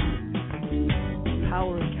nations, oh God.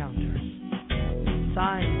 Power encounters,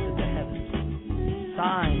 signs in the heavens,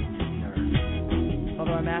 signs in the earth.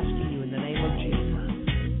 Father, I'm asking you in the name of Jesus,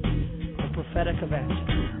 for prophetic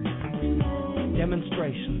evangelism,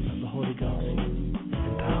 demonstrations of the Holy Ghost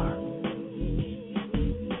and power.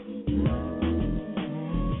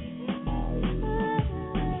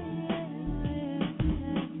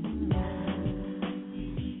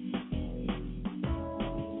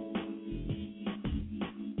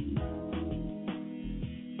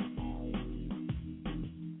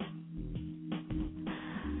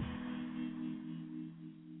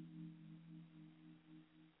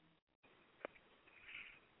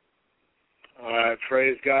 All right,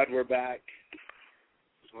 praise God, we're back.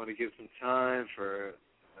 Just want to give some time for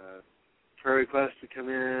prayer requests to come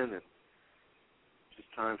in, and just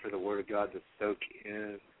time for the Word of God to soak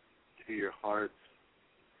in to your hearts.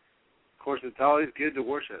 Of course, it's always good to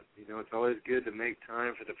worship. You know, it's always good to make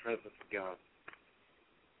time for the presence of God.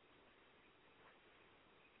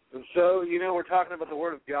 And so, you know, we're talking about the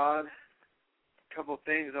Word of God. A couple of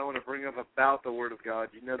things I want to bring up about the Word of God.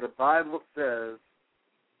 You know, the Bible says,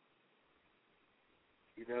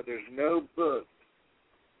 you know, there's no book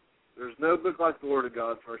like the Word of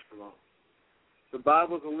God, first of all. The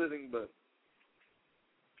Bible's a living book.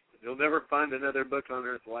 You'll never find another book on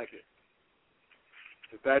earth like it.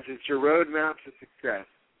 In fact, it's your roadmap to success.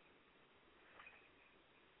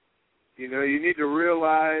 You know, you need to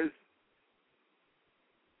realize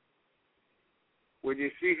when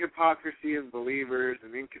you see hypocrisy in believers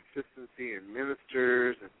and inconsistency in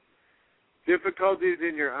ministers and difficulties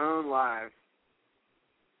in your own life,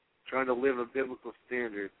 trying to live a biblical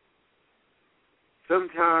standard,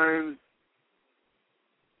 sometimes,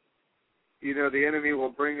 you know, the enemy will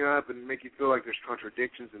bring up and make you feel like there's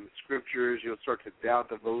contradictions in the Scriptures. You'll start to doubt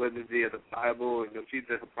the validity of the Bible, and you'll see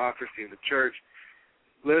the hypocrisy in the church.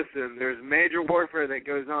 Listen, there's major warfare that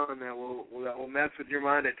goes on that will mess with your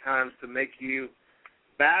mind at times to make you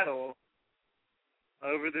battle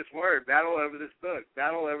over this word, battle over this book,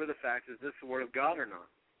 battle over the fact, is this the Word of God or not?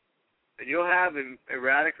 And you'll have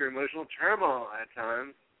erratic or emotional turmoil at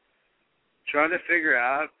times, trying to figure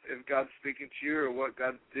out if God's speaking to you or what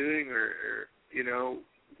God's doing or you know,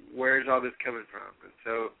 where's all this coming from. And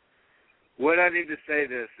so what I need to say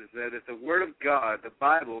this is that if the Word of God, the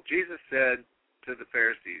Bible, Jesus said to the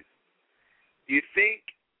Pharisees, you think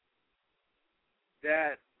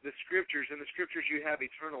that in the Scriptures you have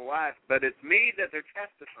eternal life, but it's me that they're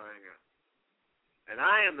testifying of. And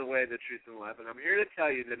I am the way, the truth, and the life. And I'm here to tell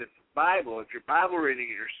you that if the Bible, if your Bible reading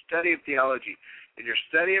and your study of theology and your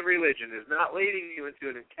study of religion is not leading you into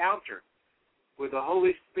an encounter with the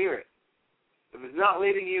Holy Spirit, if it's not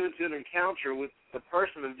leading you into an encounter with the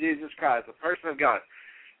person of Jesus Christ, the person of God,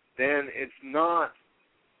 then it's not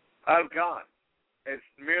of God. It's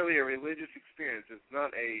merely a religious experience. It's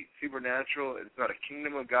not a supernatural, it's not a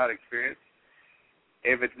kingdom of God experience.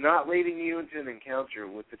 If it's not leading you into an encounter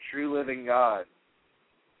with the true living God,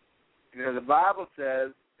 you know, the Bible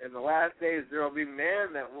says in the last days there will be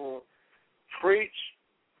men that will preach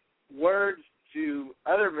words to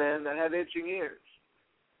other men that have itching ears,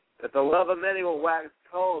 that the love of many will wax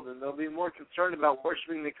cold, and they'll be more concerned about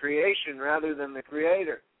worshiping the creation rather than the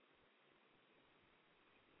Creator.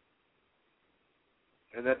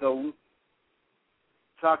 And that they'll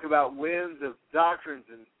talk about winds of doctrines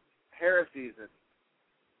and heresies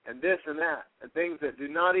and this and that, and things that do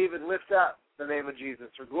not even lift up the name of Jesus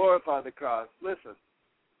or glorify the cross. Listen,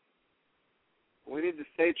 we need to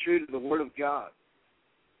stay true to the Word of God.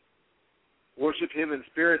 Worship Him in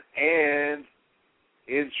spirit and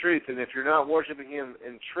in truth. And if you're not worshiping Him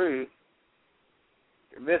in truth,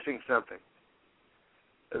 you're missing something.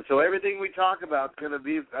 And so everything we talk about is going to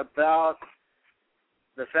be about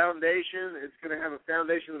the foundation. It's going to have a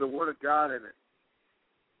foundation of the Word of God in it.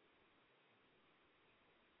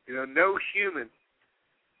 You know, no human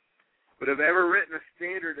would have ever written a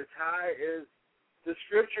standard as high as the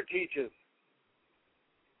Scripture teaches.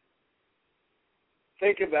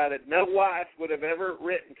 Think about it. No wife would have ever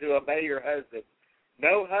written to obey your husband.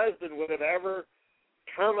 No husband would have ever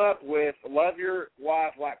come up with love your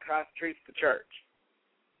wife like Christ treats the church.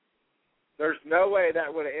 There's no way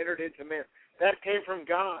that would have entered into man. That came from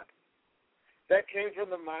God. That came from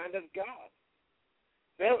the mind of God.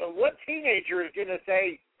 Now, what teenager is going to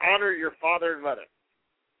say, honor your father and mother?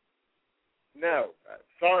 No.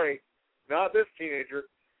 Sorry, not this teenager.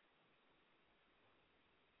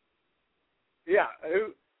 Yeah,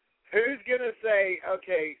 who's going to say,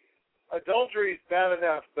 okay, adultery is bad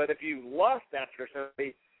enough, but if you lust after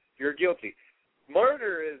somebody, you're guilty.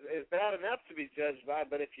 Murder is bad enough to be judged by,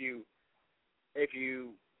 but if you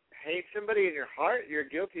hate somebody in your heart, you're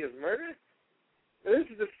guilty of murder? This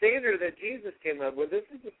is the standard that Jesus came up with. This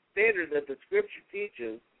is the standard that the Scripture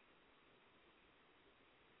teaches.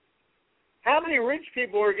 How many rich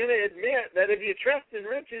people are going to admit that if you trust in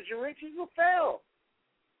riches, your riches will fail?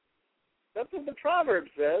 That's what the proverb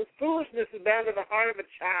says. Foolishness is bound to the heart of a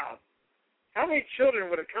child. How many children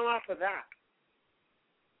would have come off of that?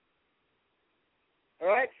 All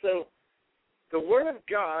right, so the Word of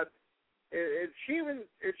God, it's human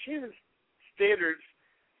standards,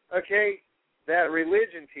 okay, that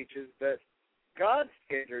religion teaches, but God's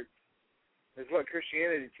standards is what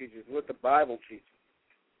Christianity teaches, what the Bible teaches.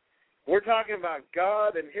 We're talking about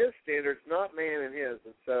God and His standards, not man and his.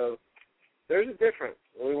 And so there's a difference.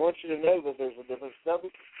 We want you to know that there's a difference. Don't be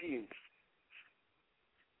confused.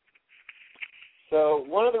 So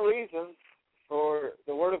one of the reasons for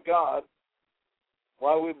the Word of God,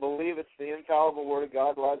 why we believe it's the infallible Word of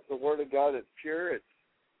God, why it's the Word of God, it's pure, it's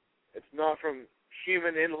not from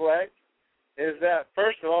human intellect, is that,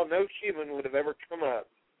 first of all, no human would have ever come up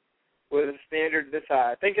with a standard this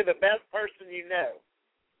high. Think of the best person you know.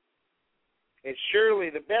 And surely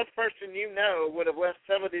the best person you know would have left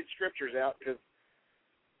some of these scriptures out because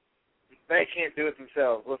they can't do it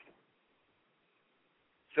themselves. Listen.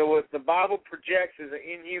 So what the Bible projects is an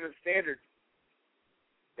inhuman standard.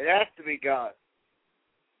 It has to be God.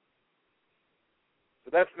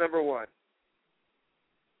 So that's number one.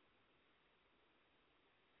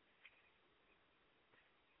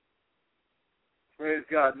 Praise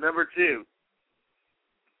God. Number two,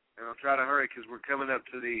 and I'll try to hurry because we're coming up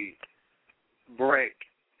to the break,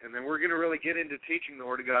 and then we're going to really get into teaching the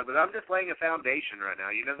Word of God, but I'm just laying a foundation right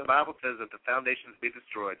now. You know, the Bible says that the foundations be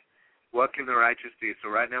destroyed. What can the righteous do? So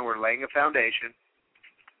right now we're laying a foundation.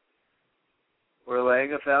 We're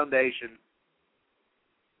laying a foundation.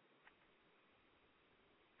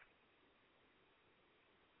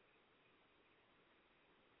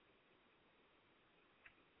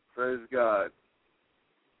 Praise God.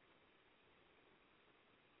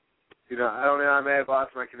 You know, I don't know, I may have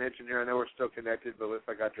lost my connection here. I know we're still connected, but it looks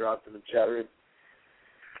like I dropped in the chat room.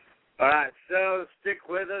 All right, so stick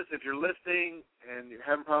with us. If you're listening and you're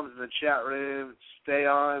having problems in the chat room, stay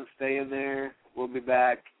on, stay in there. We'll be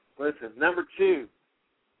back. Listen, number two,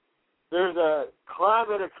 there's a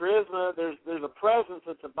climate of charisma. There's a presence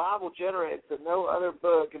that the Bible generates that no other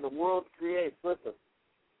book in the world creates. Listen,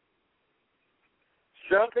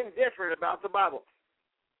 something different about the Bible.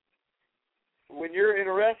 When you're in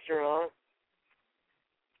a restaurant,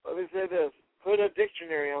 let me say this, put a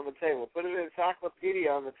dictionary on the table, put an encyclopedia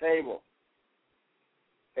on the table,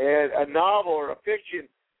 and a novel or a fiction.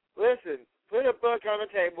 Listen, put a book on the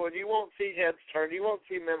table and you won't see heads turn, you won't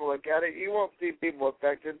see men look at it, you won't see people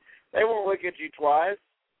affected, they won't look at you twice.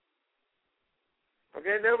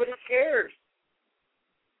 Okay, nobody cares.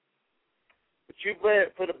 But you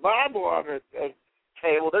put a Bible on a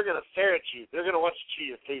table, they're going to stare at you. They're going to want you to chew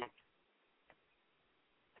your feet.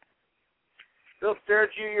 They'll stare at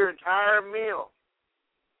you your entire meal.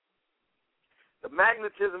 The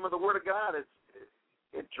magnetism of the Word of God,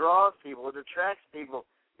 it draws people, it attracts people,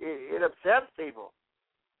 it upsets people.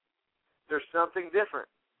 There's something different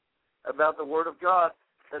about the Word of God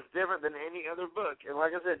that's different than any other book. And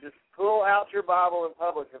like I said, just pull out your Bible in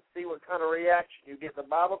public and see what kind of reaction you get. The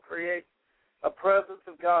Bible creates a presence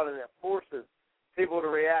of God, and it forces people to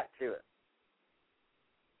react to it.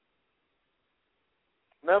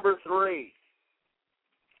 Number three,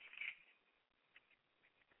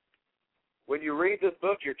 when you read this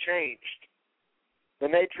book, you're changed. The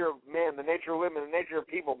nature of men, the nature of women, the nature of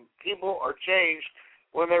people are changed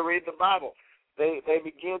when they read the Bible. They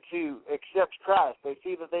begin to accept Christ. They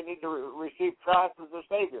see that they need to receive Christ as their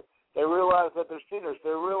Savior. They realize that they're sinners. They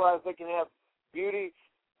realize they can have beauty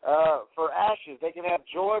for ashes. They can have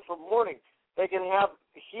joy for mourning. They can have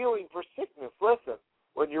healing for sickness. Listen,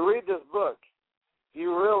 when you read this book,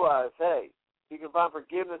 you realize, hey, you can find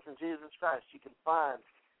forgiveness in Jesus Christ. You can find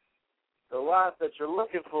the life that you're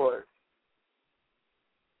looking for.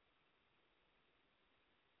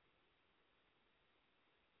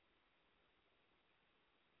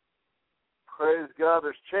 Praise God.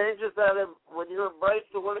 There's changes that when you embrace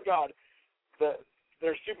the Word of God,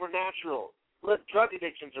 they're supernatural. Look, drug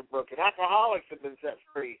addictions are broken. Alcoholics have been set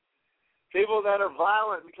free. People that are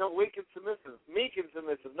violent become weak and submissive. Meek and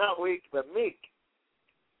submissive. Not weak, but meek.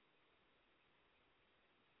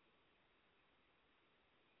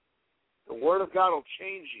 The Word of God will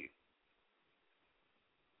change you.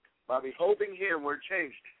 By beholding Him, we're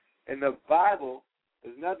changed. And the Bible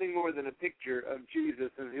is nothing more than a picture of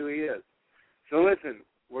Jesus and who He is. So listen,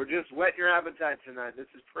 we're just whetting your appetite tonight. This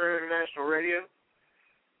is Prayer International Radio.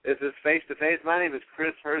 This is Face to Face. My name is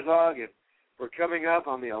Chris Herzog, and we're coming up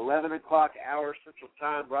on the 11 o'clock hour Central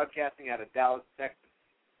Time, broadcasting out of Dallas, Texas.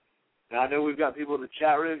 Now, I know we've got people in the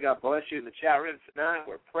chat room. God bless you in the chat room tonight.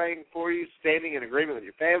 We're praying for you, standing in agreement with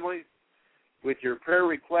your families, with your prayer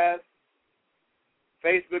requests.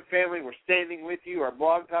 Facebook family, we're standing with you. Our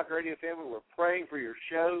Blog Talk Radio family, we're praying for your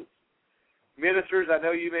shows. Ministers, I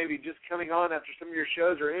know you may be just coming on after some of your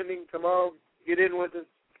shows are ending. Come on, get in with us.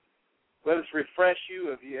 Let us refresh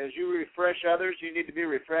you. As you refresh others, you need to be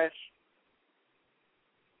refreshed.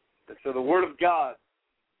 And so the Word of God,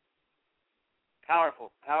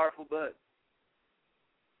 powerful, powerful book.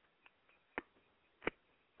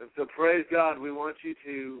 And so praise God, we want you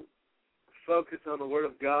to focus on the Word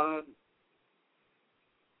of God,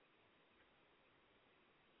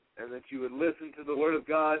 and that you would listen to the Word of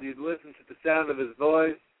God, you'd listen to the sound of His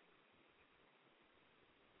voice.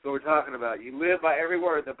 That's what we're talking about. You live by every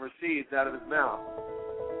word that proceeds out of His mouth.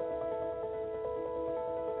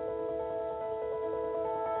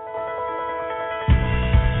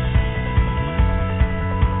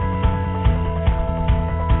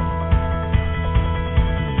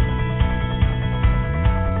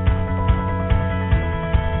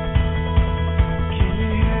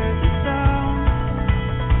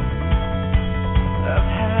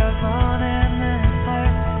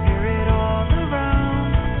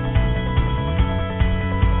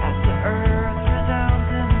 Down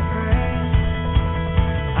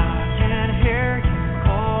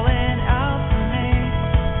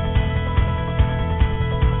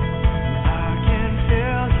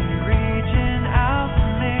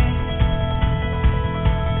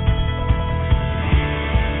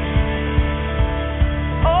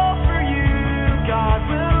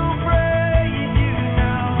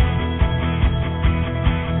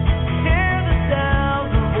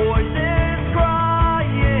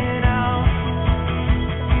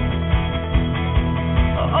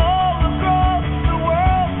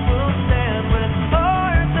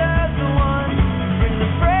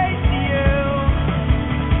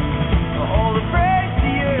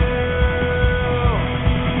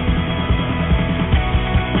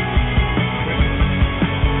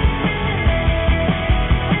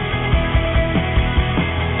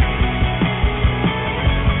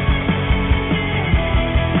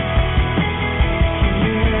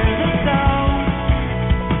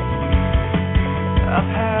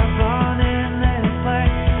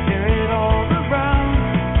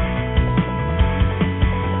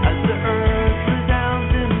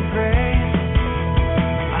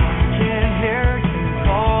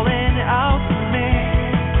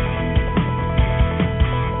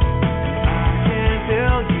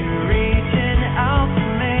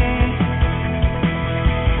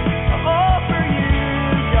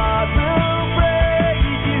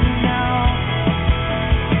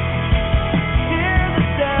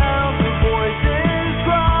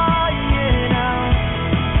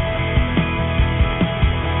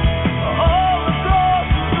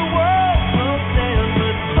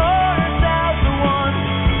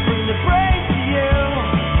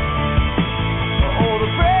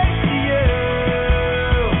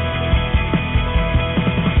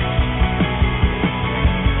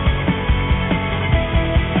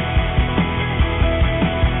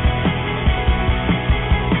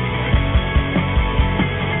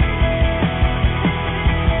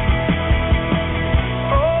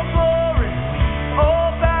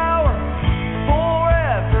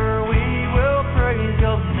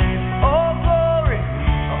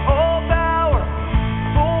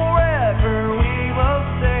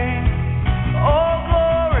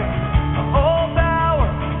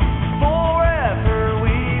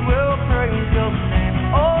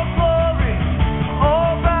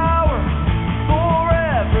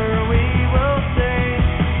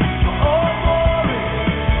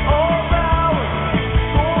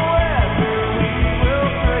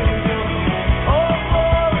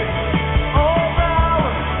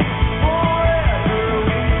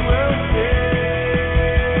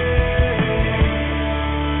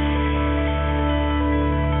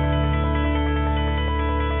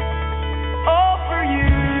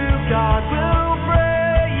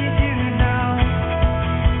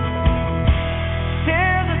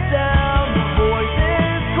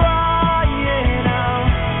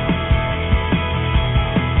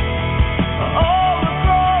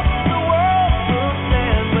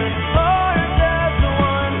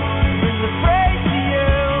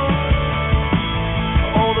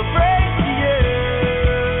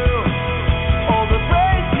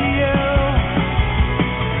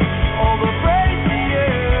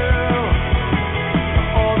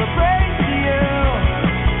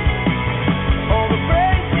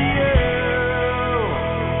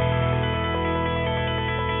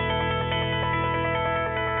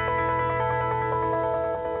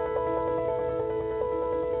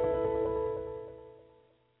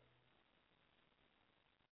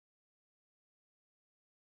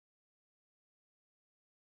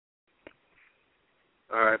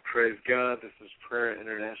All right, praise God. This is Prayer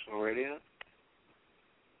International Radio.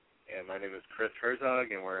 And my name is Chris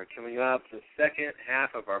Herzog, and we're coming up to the second half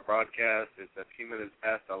of our broadcast. It's a few minutes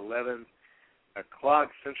past 11 o'clock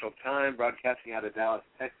Central Time, broadcasting out of Dallas,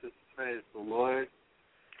 Texas. Praise the Lord.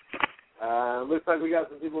 Looks like we got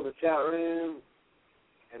some people in the chat room.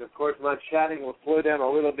 And, of course, my chatting will slow down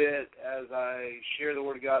a little bit as I share the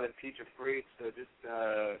Word of God and teach and preach. So just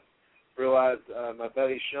realize my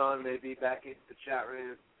buddy Shaun may be back in the chat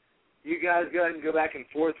room. You guys go ahead and go back and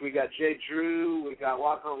forth. We got Jay Drew. We got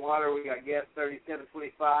Walk on Water. We got Guest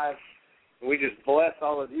 3725. And we just bless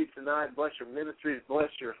all of you tonight. Bless your ministries. Bless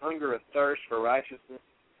your hunger and thirst for righteousness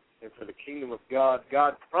and for the kingdom of God.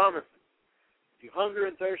 God promises if you hunger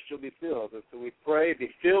and thirst, you'll be filled. And so we pray, be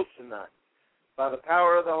filled tonight. By the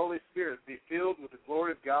power of the Holy Spirit, be filled with the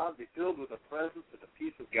glory of God, be filled with the presence and the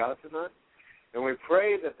peace of God tonight. And we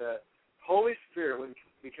pray that the Holy Spirit would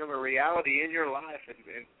become a reality in your life and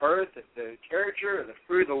birth the character and the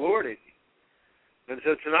fruit of the Lord in you. And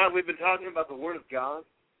so tonight we've been talking about the Word of God.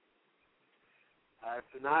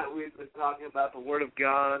 Tonight we've been talking about the Word of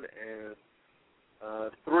God and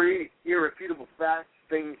three irrefutable facts,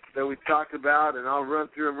 things that we talked about, and I'll run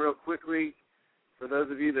through them real quickly for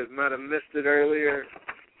those of you that might have missed it earlier.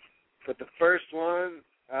 But the first one,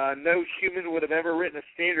 no human would have ever written a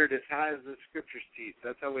standard as high as the Scriptures teach.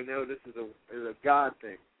 That's how we know this is a God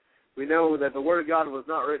thing. We know that the Word of God was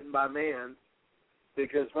not written by man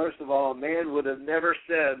because, first of all, man would have never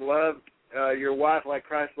said, love your wife like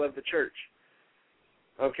Christ loved the church.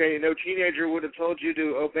 Okay, no teenager would have told you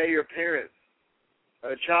to obey your parents.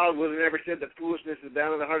 A child would have never said that foolishness is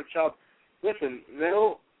bound in the heart of the child. Listen,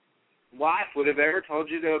 no wife would have ever told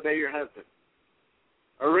you to obey your husband.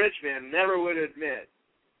 A rich man never would admit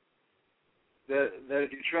that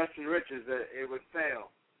if you trust in riches, that it would fail.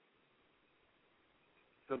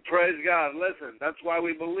 So praise God. Listen, that's why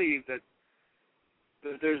we believe that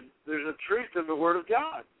there's a truth in the Word of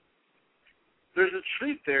God. There's a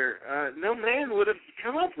truth there. No man would have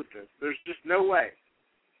come up with this. There's just no way.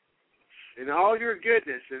 In all your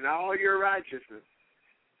goodness and all your righteousness,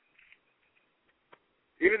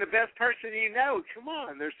 even the best person you know, come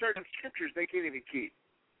on, there's certain scriptures they can't even keep.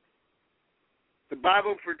 The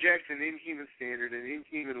Bible projects an inhuman standard, an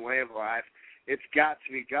inhuman way of life. It's got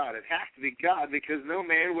to be God. It has to be God because no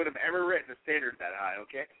man would have ever written a standard that high,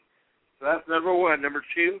 okay? So that's number one. Number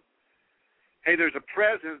two, hey, there's a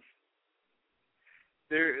presence.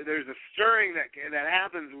 There's a stirring that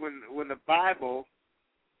happens when the Bible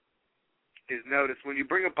is noticed. When you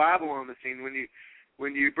bring a Bible on the scene,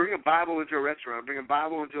 when you bring a Bible into a restaurant, bring a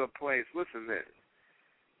Bible into a place, listen,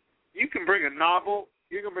 you can bring a novel,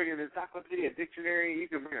 you can bring an encyclopedia, a dictionary, you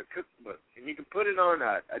can bring a cookbook, and you can put it on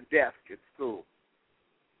a desk at school.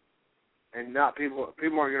 And not people aren't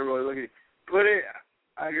going to really look at you. Put it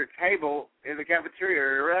on your table in the cafeteria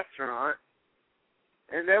or a restaurant,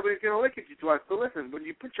 and nobody's going to look at you twice. But listen, when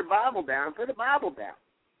you put your Bible down, put the Bible down.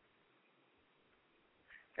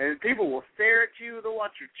 And people will stare at you, they'll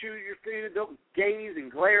watch you chew your food, they'll gaze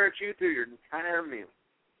and glare at you through your entire meal.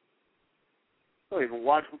 They'll even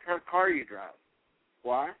watch what kind of car you drive.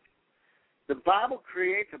 Why? The Bible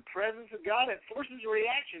creates a presence of God. It forces a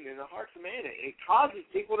reaction in the hearts of man. It causes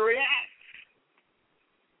people to react.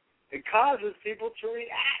 It causes people to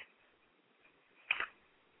react.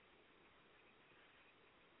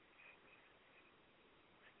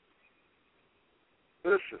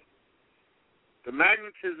 Listen. The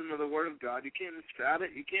magnetism of the Word of God, you can't describe it.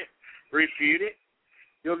 You can't refute it.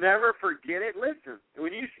 You'll never forget it. Listen,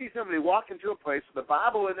 when you see somebody walk into a place with a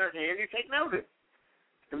Bible in their hand, you take notice.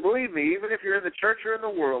 And believe me, even if you're in the church or in the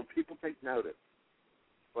world, people take notice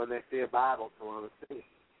when they see a Bible come on the scene.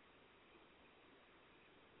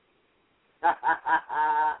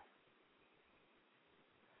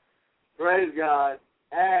 Praise God.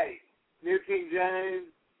 Hey, New King James.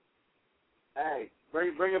 Hey,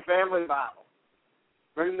 bring a family Bible.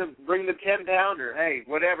 Bring the 10-pounder. Hey,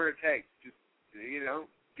 whatever it takes. Just,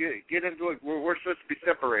 get into it. We're supposed to be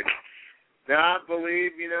separated. Now, I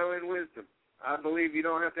believe, in wisdom. I believe you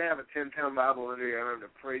don't have to have a 10-pound Bible under your arm to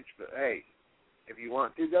preach, but, hey, if you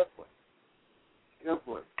want to, go for it. Go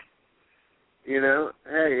for it.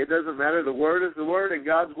 Hey, it doesn't matter. The Word is the Word, and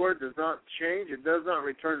God's Word does not change. It does not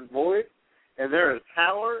return void. And there is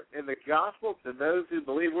power in the gospel to those who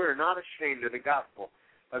believe. We are not ashamed of the gospel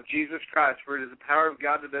of Jesus Christ, for it is the power of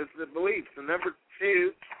God to those that believe. So number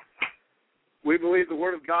two, we believe the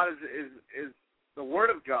Word of God is the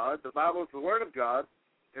Word of God. The Bible is the Word of God,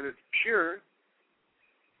 and it's pure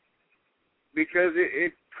because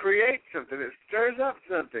it creates something. It stirs up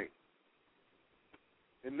something.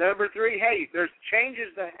 And number 3, hey, there's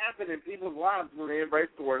changes that happen in people's lives when they embrace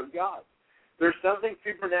the Word of God. There's something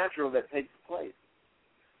supernatural that takes place.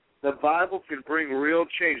 The Bible can bring real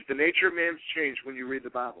change. The nature of man's changed when you read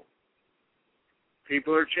the Bible.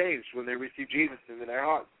 People are changed when they receive Jesus into their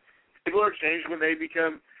hearts. People are changed when they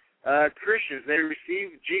become Christians. They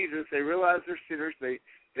receive Jesus. They realize they're sinners. They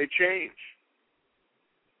change.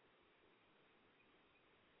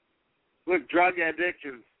 Look, drug addicts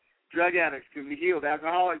can be healed.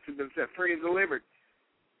 Alcoholics have been set free and delivered.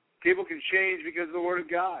 People can change because of the Word of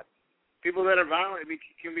God. People that are violent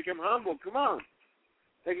can become humble. Come on.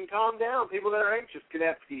 They can calm down. People that are anxious can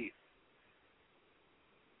have peace.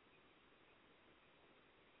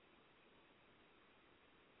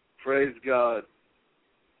 Praise God.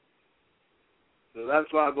 So that's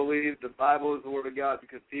why I believe the Bible is the Word of God,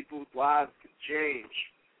 because people's lives can change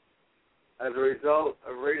as a result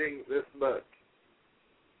of reading this book.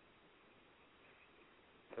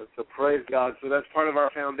 So praise God. So that's part of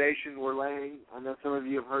our foundation we're laying. I know some of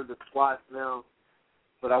you have heard this twice now,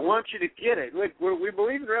 but I want you to get it. Look, we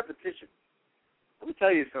believe in repetition. Let me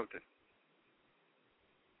tell you something.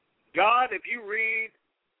 God, if you read,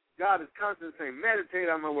 God is constantly saying, meditate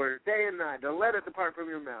on my word day and night. Don't let it depart from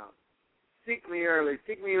your mouth. Seek me early.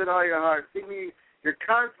 Seek me with all your heart. Seek me. You're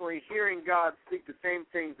constantly hearing God speak the same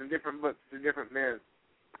things in different books to different men,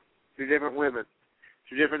 to different women,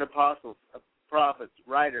 to different apostles, prophets,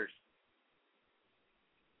 writers.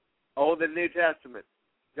 Old and New Testament.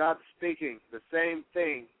 God's speaking the same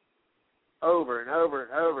thing over and over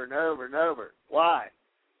and over and over and over. Why?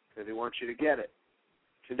 Because he wants you to get it.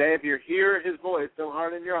 Today, if you hear his voice, don't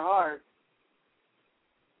harden your heart.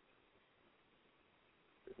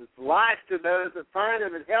 It's life to those that find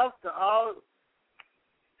him and health to all.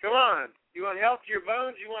 Come on. You want health to your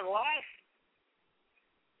bones? You want life?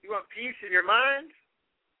 You want peace in your mind?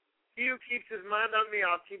 He who keeps his mind on me,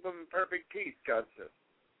 I'll keep him in perfect peace, God says.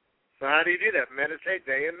 So how do you do that? Meditate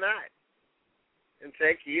day and night. And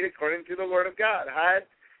take heed according to the Word of God. Hide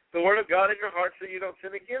the Word of God in your heart so you don't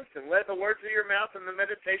sin against him. Let the words of your mouth and the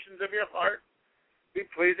meditations of your heart be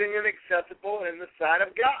pleasing and acceptable in the sight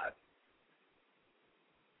of God.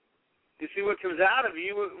 You see, what comes out of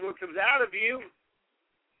you,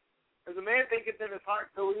 as a man thinketh in his heart,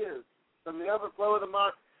 so he is. From the overflow of the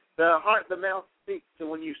heart, the mouth speaks. So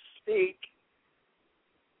when you speak,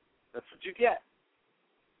 that's what you get.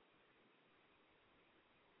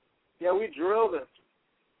 Yeah, we drill this.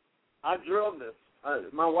 I drilled this.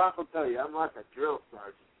 My wife will tell you, I'm like a drill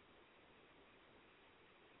sergeant.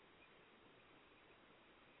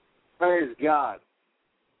 Praise God.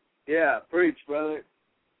 Yeah, preach, brother.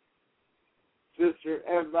 Sister,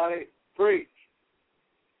 everybody, preach.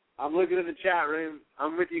 I'm looking at the chat room.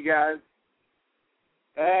 I'm with you guys.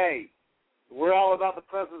 Hey, we're all about the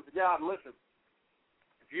presence of God. Listen,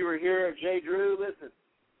 if you were here at J. Drew, listen.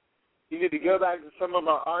 You need to go back to some of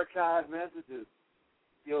our archived messages.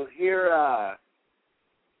 You'll hear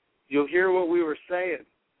what we were saying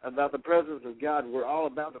about the presence of God. We're all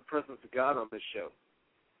about the presence of God on this show.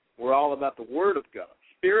 We're all about the Word of God.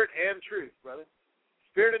 Spirit and truth, brother.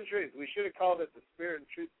 Spirit and truth. We should have called it the Spirit and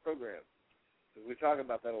Truth program, because we talk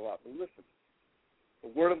about that a lot. But listen, the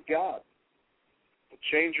Word of God will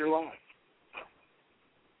change your life.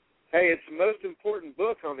 Hey, it's the most important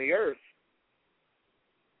book on the earth.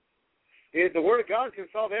 The Word of God can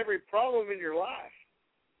solve every problem in your life.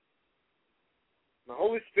 The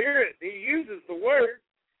Holy Spirit, he uses the Word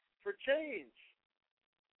for change.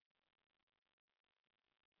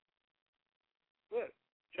 Look,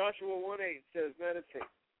 Joshua 1:8 says, meditate.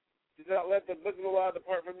 Do not let the book of the law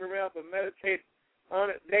depart from your mouth, but meditate on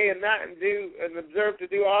it day and night and observe to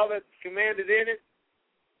do all that's commanded in it.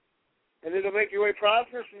 And it'll make your way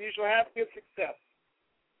prosperous, and you shall have good success.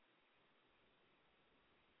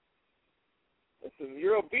 Listen,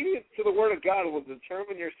 your obedience to the Word of God will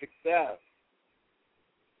determine your success.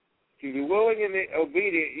 If you be willing and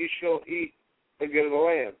obedient, you shall eat the good of the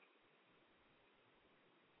land.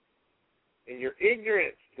 And your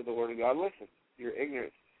ignorance to the Word of God, listen, your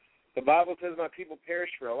ignorance. The Bible says my people perish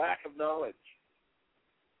for a lack of knowledge.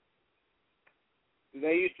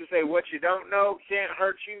 They used to say, what you don't know can't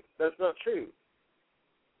hurt you. That's not true.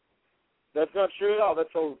 That's not true at all. That's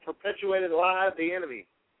a perpetuated lie of the enemy.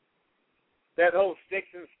 That whole sticks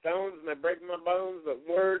and stones and they break my bones, but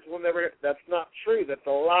words will never, that's not true. That's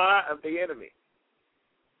a lie of the enemy.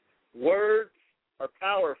 Words are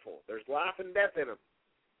powerful. There's life and death in them.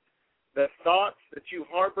 The thoughts that you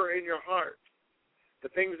harbor in your heart, the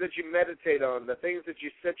things that you meditate on, the things that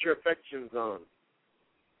you set your affections on,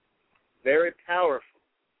 very powerful.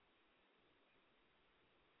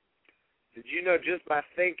 Did you know just by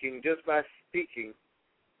thinking, just by speaking,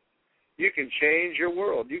 You can change your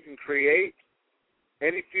world. You can create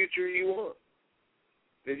any future you want.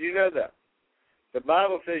 Did you know that? The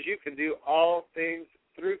Bible says you can do all things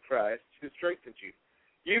through Christ who strengthens you.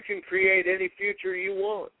 You can create any future you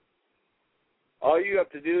want. All you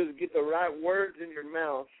have to do is get the right words in your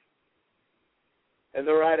mouth and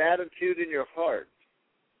the right attitude in your heart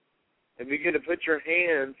and begin to put your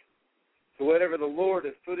hands to whatever the Lord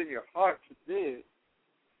has put in your heart to do.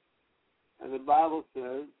 And the Bible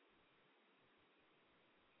says,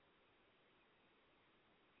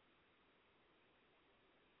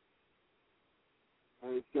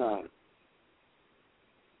 praise God.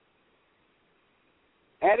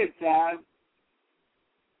 Edit time.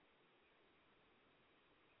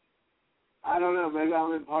 I don't know, maybe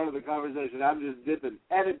I'm in part of the conversation. I'm just dipping.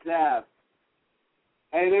 Edit tab.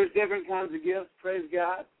 Hey, there's different kinds of gifts, praise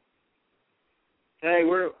God. Hey,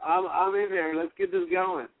 I'm in there. Let's get this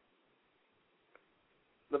going.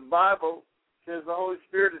 The Bible says the Holy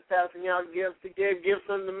Spirit is passing out gifts. He gave gifts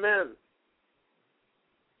unto men.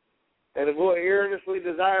 And if we'll earnestly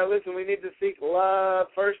desire, listen, we need to seek love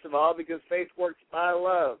first of all, because faith works by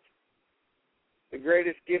love. The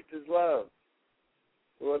greatest gift is love.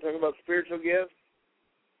 We want to talk about spiritual gifts?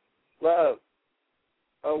 Love.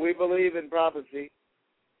 Oh, we believe in prophecy.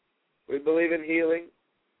 We believe in healing.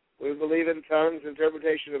 We believe in tongues,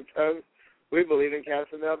 interpretation of tongues. We believe in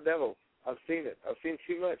casting out devils. I've seen it. I've seen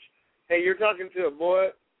too much. Hey, you're talking to a boy.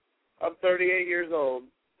 I'm 38 years old,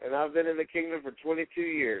 and I've been in the kingdom for 22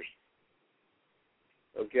 years.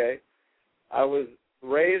 Okay? I was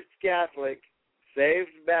raised Catholic, saved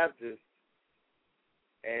Baptist,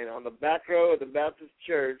 and on the back row of the Baptist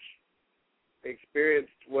church,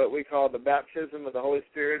 experienced what we call the baptism of the Holy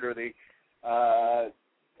Spirit, or the, I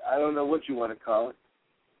don't know what you want to call it.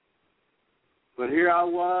 But here I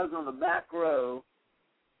was on the back row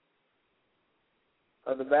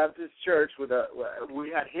of the Baptist church with we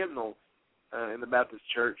had hymnals in the Baptist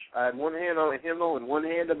church. I had one hand on a hymnal and one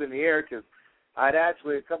hand up in the air, because I'd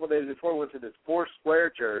actually, a couple of days before, went to this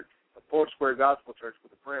Foursquare church, a Foursquare gospel church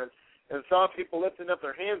with a friend, and saw people lifting up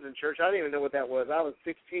their hands in church. I didn't even know what that was. I was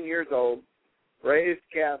 16 years old, raised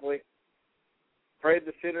Catholic, prayed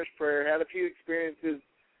the sinner's prayer, had a few experiences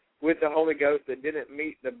with the Holy Ghost that didn't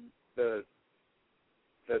meet the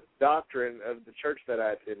doctrine of the church that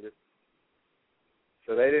I attended.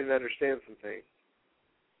 So they didn't understand some things.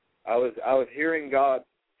 I was hearing God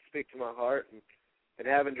speak to my heart and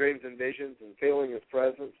having dreams and visions and feeling His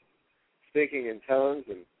presence, speaking in tongues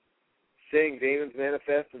and seeing demons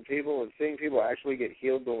manifest in people and seeing people actually get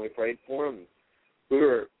healed when we prayed for them. We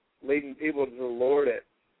were leading people to the Lord at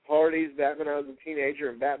parties back when I was a teenager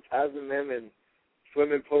and baptizing them in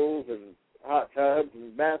swimming pools and hot tubs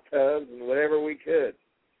and bathtubs and whatever we could.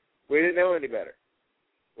 We didn't know any better.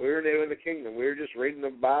 We were new in the kingdom. We were just reading the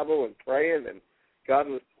Bible and praying, and God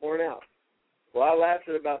was pouring out. Well, I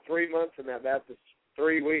lasted about 3 months in that Baptist,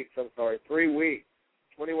 3 weeks,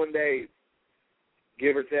 21 days,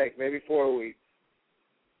 give or take, maybe 4 weeks.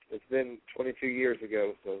 It's been 22 years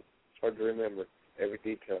ago, so it's hard to remember every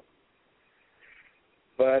detail.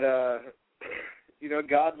 But,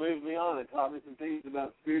 God moved me on and taught me some things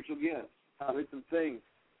about spiritual gifts, taught me some things.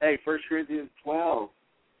 Hey, 1 Corinthians 12,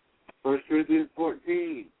 1 Corinthians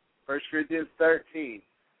 14, 1 Corinthians 13,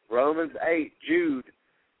 Romans 8, Jude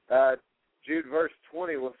verse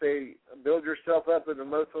 20 will say, build yourself up in the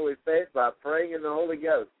most holy faith by praying in the Holy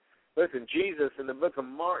Ghost. Listen, Jesus in the book of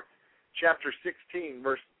Mark, chapter 16,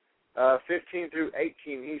 verse 15 through 18,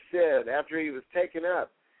 he said, after he was taken up,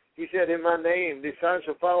 he said, in my name these signs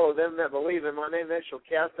shall follow them that believe. In my name they shall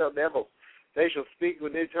cast out devils. They shall speak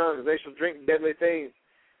with new tongues. They shall drink deadly things.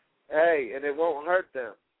 Hey, and it won't hurt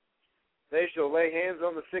them. They shall lay hands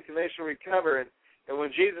on the sick and they shall recover. And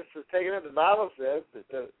when Jesus was taken up, the Bible says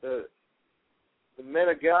that the men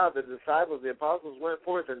of God, the disciples, the apostles, went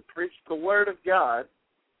forth and preached the word of God,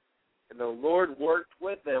 and the Lord worked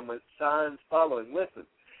with them with signs following. Listen,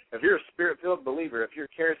 if you're a Spirit-filled believer, if you're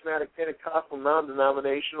charismatic, Pentecostal,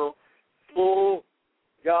 non-denominational, full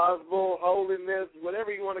gospel, holiness,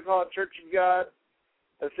 whatever you want to call it, Church of God,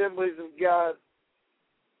 Assemblies of God,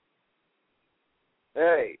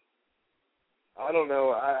 hey, I don't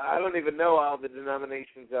know. I don't even know all the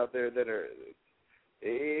denominations out there that are,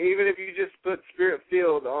 even if you just put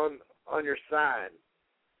Spirit-filled on your sign.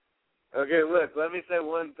 Okay, look, let me say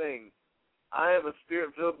one thing. I am a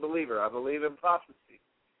Spirit-filled believer. I believe in prophecy.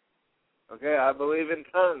 Okay, I believe in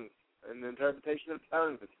tongues and the interpretation of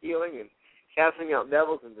tongues and healing and casting out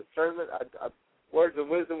devils and discernment. Words of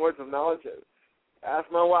wisdom, words of knowledge. Ask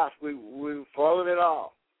my wife. We've flown it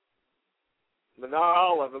all. But not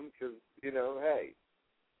all of them, because, hey,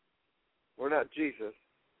 we're not Jesus.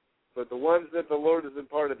 But the ones that the Lord has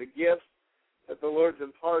imparted, the gifts that the Lord's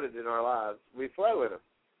imparted in our lives, we flow in them.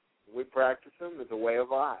 We practice them as a way of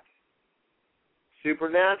life.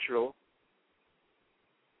 Supernatural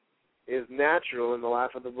is natural in the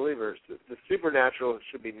life of the believers. The supernatural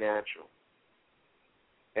should be natural.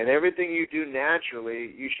 And everything you do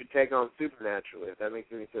naturally, you should take on supernaturally, if that makes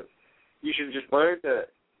any sense. You should just learn to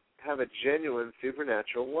have a genuine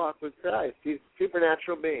supernatural walk with Christ. He's a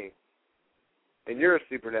supernatural being. And you're a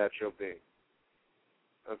supernatural being.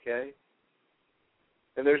 Okay?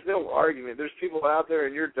 And there's no argument. There's people out there,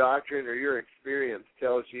 and your doctrine or your experience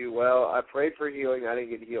tells you, well, I prayed for healing, I didn't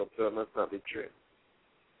get healed, so it must not be true.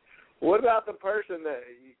 What about the person that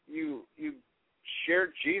you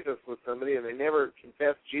shared Jesus with somebody and they never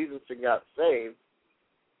confessed Jesus and got saved?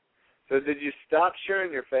 So did you stop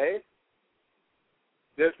sharing your faith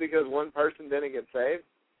just because one person didn't get saved?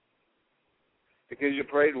 Because you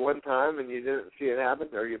prayed one time and you didn't see it happen,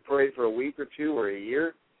 or you prayed for a week or two or a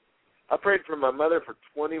year? I prayed for my mother for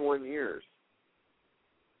 21 years.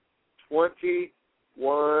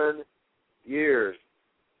 21 years.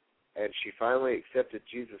 And she finally accepted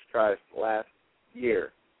Jesus Christ last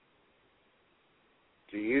year.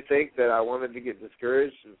 Do you think that I wanted to get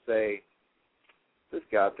discouraged and say, this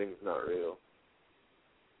God thing's not real?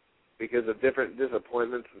 Because of different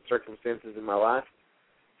disappointments and circumstances in my life?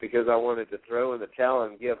 Because I wanted to throw in the towel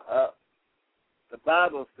and give up? The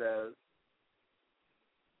Bible says,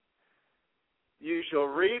 you shall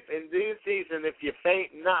reap in due season if you faint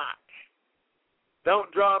not.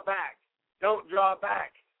 Don't draw back. Don't draw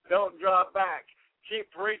back. Don't draw back. Keep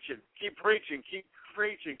preaching. Keep preaching. Keep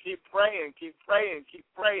preaching. Keep praying. Keep praying. Keep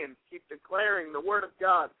praying. Keep declaring the Word of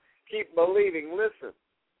God. Keep believing. Listen.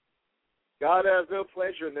 God has no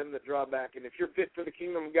pleasure in them that draw back. And if you're fit for the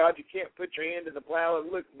kingdom of God, you can't put your hand to the plow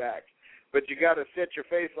and look back. But you got to set your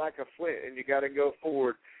face like a flint, and you got to go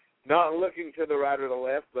forward. Not looking to the right or the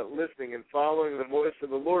left, but listening and following the voice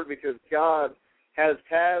of the Lord, because God has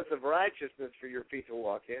paths of righteousness for your feet to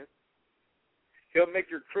walk in. He'll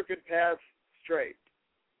make your crooked paths straight.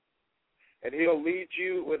 And He'll lead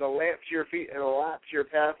you with a lamp to your feet and a light to your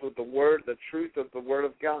path with the word, the truth of the Word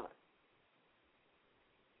of God.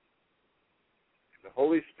 And the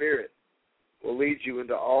Holy Spirit will lead you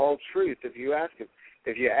into all truth if you ask Him.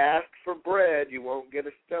 If you ask for bread, you won't get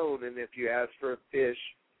a stone, and if you ask for a fish,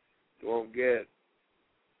 you won't get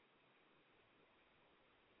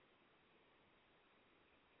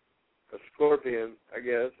a scorpion, I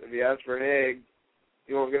guess. If you ask for an egg,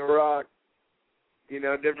 you won't get a rock. You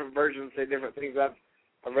know, different versions say different things.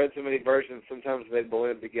 I've read so many versions, sometimes they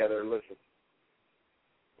blend together. Listen.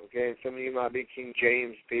 Okay, some of you might be King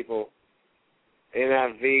James people.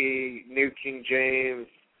 NIV, New King James.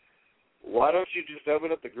 Why don't you just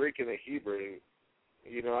open up the Greek and the Hebrew?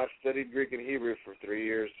 You know, I studied Greek and Hebrew for 3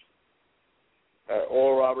 years at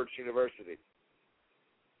Oral Roberts University.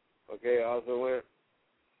 Okay, I also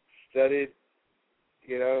studied,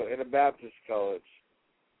 you know, in a Baptist college.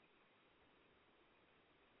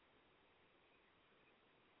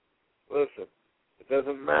 Listen, it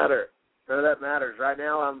doesn't matter. None of that matters. Right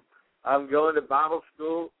now I'm going to Bible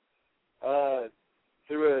school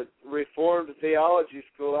through a Reformed theology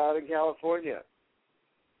school out in California.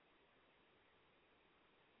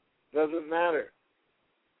 Doesn't matter.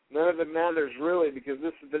 None of it matters really, because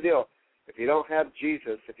this is the deal. If you don't have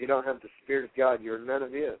Jesus, if you don't have the Spirit of God, you're none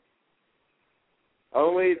of His.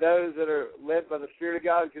 Only those that are led by the Spirit of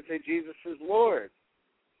God can say Jesus is Lord.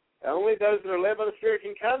 Only those that are led by the Spirit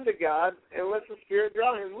can come to God unless the Spirit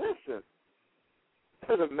draw him. Listen. It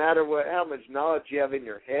doesn't matter how much knowledge you have in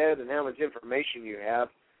your head and how much information you have.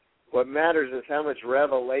 What matters is how much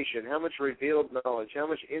revelation, how much revealed knowledge, how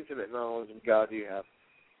much intimate knowledge of God do you have.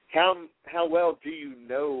 How well do you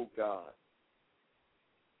know God?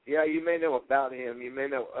 Yeah, you may know about Him, you may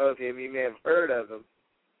know of Him, you may have heard of Him,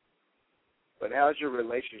 but how's your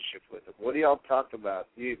relationship with Him? What do y'all talk about?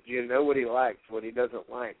 Do you know what He likes, what He doesn't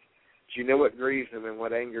like? Do you know what grieves Him and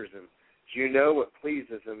what angers Him? Do you know what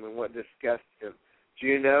pleases Him and what disgusts Him? Do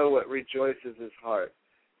you know what rejoices His heart?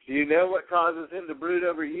 Do you know what causes Him to brood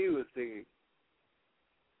over you with singing?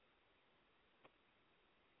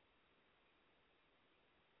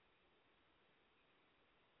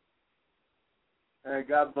 Hey,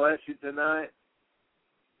 God bless you tonight.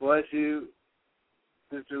 Bless you,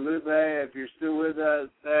 Sister Lupe. If you're still with us,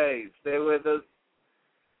 hey, stay with us.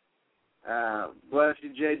 Bless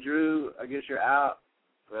you, Jay Drew. I guess you're out,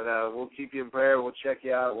 but we'll keep you in prayer. We'll check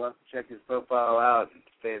you out. We'll have to check his profile out and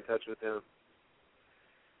stay in touch with him.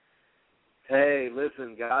 Hey,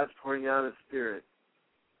 listen, God's pouring out His Spirit.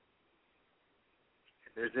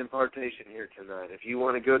 There's impartation here tonight. If you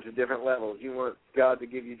want to go to different levels, you want God to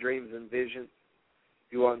give you dreams and visions,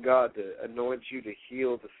 you want God to anoint you to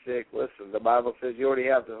heal the sick, listen, the Bible says you already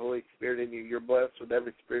have the Holy Spirit in you. You're blessed with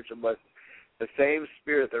every spiritual blessing. The same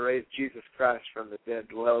Spirit that raised Jesus Christ from the dead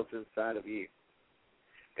dwells inside of you.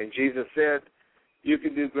 And Jesus said, you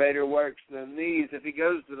can do greater works than these. If he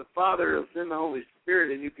goes to the Father, he'll send the Holy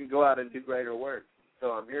Spirit, and you can go out and do greater works.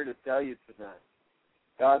 So I'm here to tell you tonight,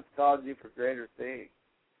 God's called you for greater things.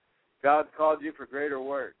 God's called you for greater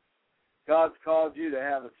works. God's called you to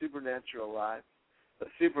have a supernatural life, a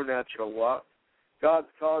supernatural walk. God's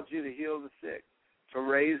called you to heal the sick, to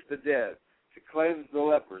raise the dead, to cleanse the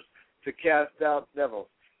lepers, to cast out devils.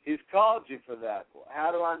 He's called you for that.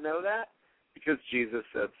 How do I know that? Because Jesus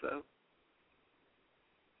said so.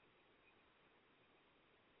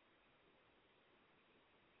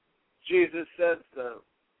 Jesus said so.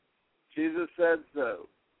 Jesus said so.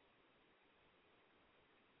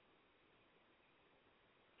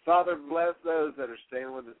 Father, bless those that are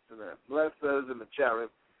staying with us tonight. Bless those in the chat room.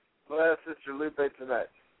 Bless Sister Lupe tonight.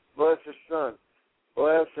 Bless her son.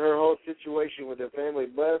 Bless her whole situation with her family.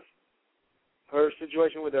 Bless her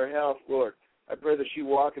situation with her health, Lord. I pray that she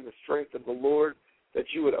walk in the strength of the Lord,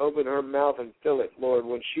 that you would open her mouth and fill it, Lord.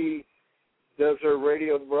 When she does her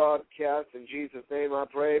radio broadcast, in Jesus' name, I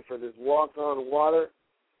pray for this walk on water.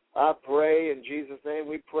 I pray in Jesus' name.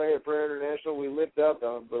 We pray at Prayer International. We lift up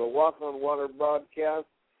the walk on water broadcast.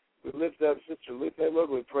 We lift up Sister Lupe, Lord.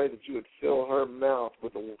 We pray that you would fill her mouth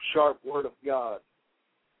with the sharp word of God,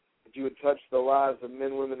 that you would touch the lives of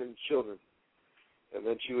men, women, and children, and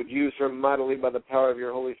that you would use her mightily by the power of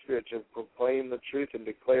your Holy Spirit to proclaim the truth and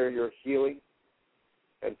declare your healing,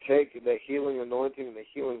 and take the healing anointing and the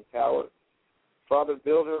healing power. Father,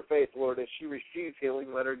 build her faith, Lord. As she receives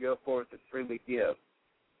healing, let her go forth and freely give.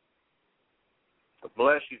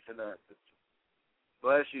 Bless you tonight, sister.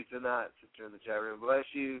 Bless you tonight, sister in the chat room. Bless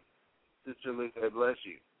you, Sister Lupe. Bless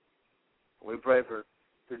you. We pray for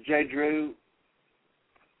J. Drew.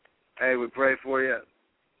 Hey, we pray for you.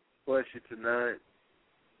 Bless you tonight.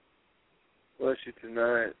 Bless you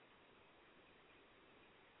tonight.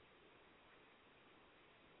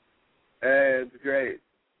 Hey, it's great.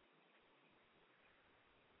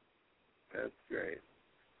 That's great.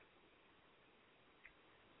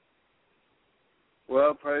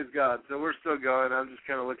 Well, praise God. So we're still going. I'm just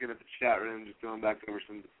kind of looking at the chat room, just going back over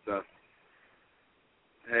some stuff.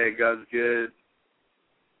 Hey, God's good.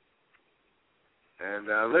 And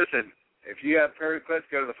listen, if you have prayer requests,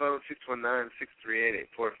 go to the phone,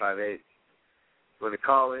 619-638-8458. You want to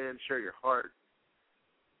call in, share your heart.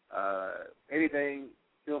 Anything,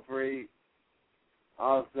 feel free.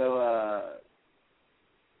 Also,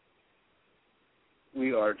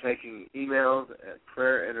 we are taking emails at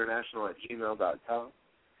prayerinternational@gmail.com.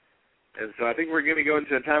 And so I think we're going to go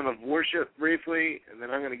into a time of worship briefly, and then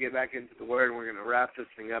I'm going to get back into the Word, and we're going to wrap this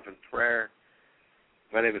thing up in prayer.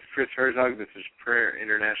 My name is Chris Herzog. This is Prayer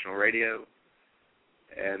International Radio.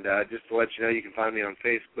 And just to let you know, you can find me on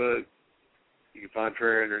Facebook. You can find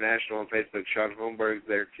Prayer International on Facebook. Shaun Holmberg's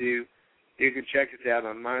there, too. You can check us out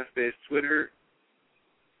on MySpace, Twitter,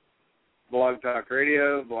 Blog Talk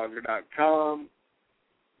Radio, blogger.com,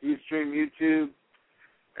 Ustream, YouTube,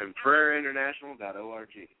 and prayerinternational.org.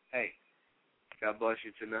 Hey, God bless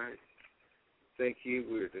you tonight. Thank you.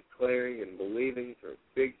 We're declaring and believing for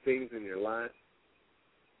big things in your life.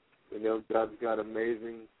 We know God's got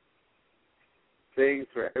amazing things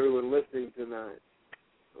for everyone listening tonight.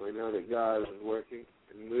 We know that God is working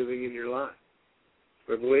and moving in your life.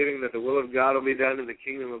 We're believing that the will of God will be done and the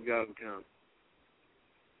kingdom of God will come.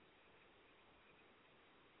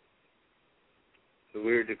 So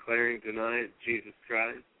we're declaring tonight Jesus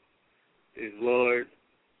Christ is Lord,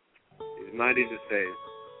 is mighty to save.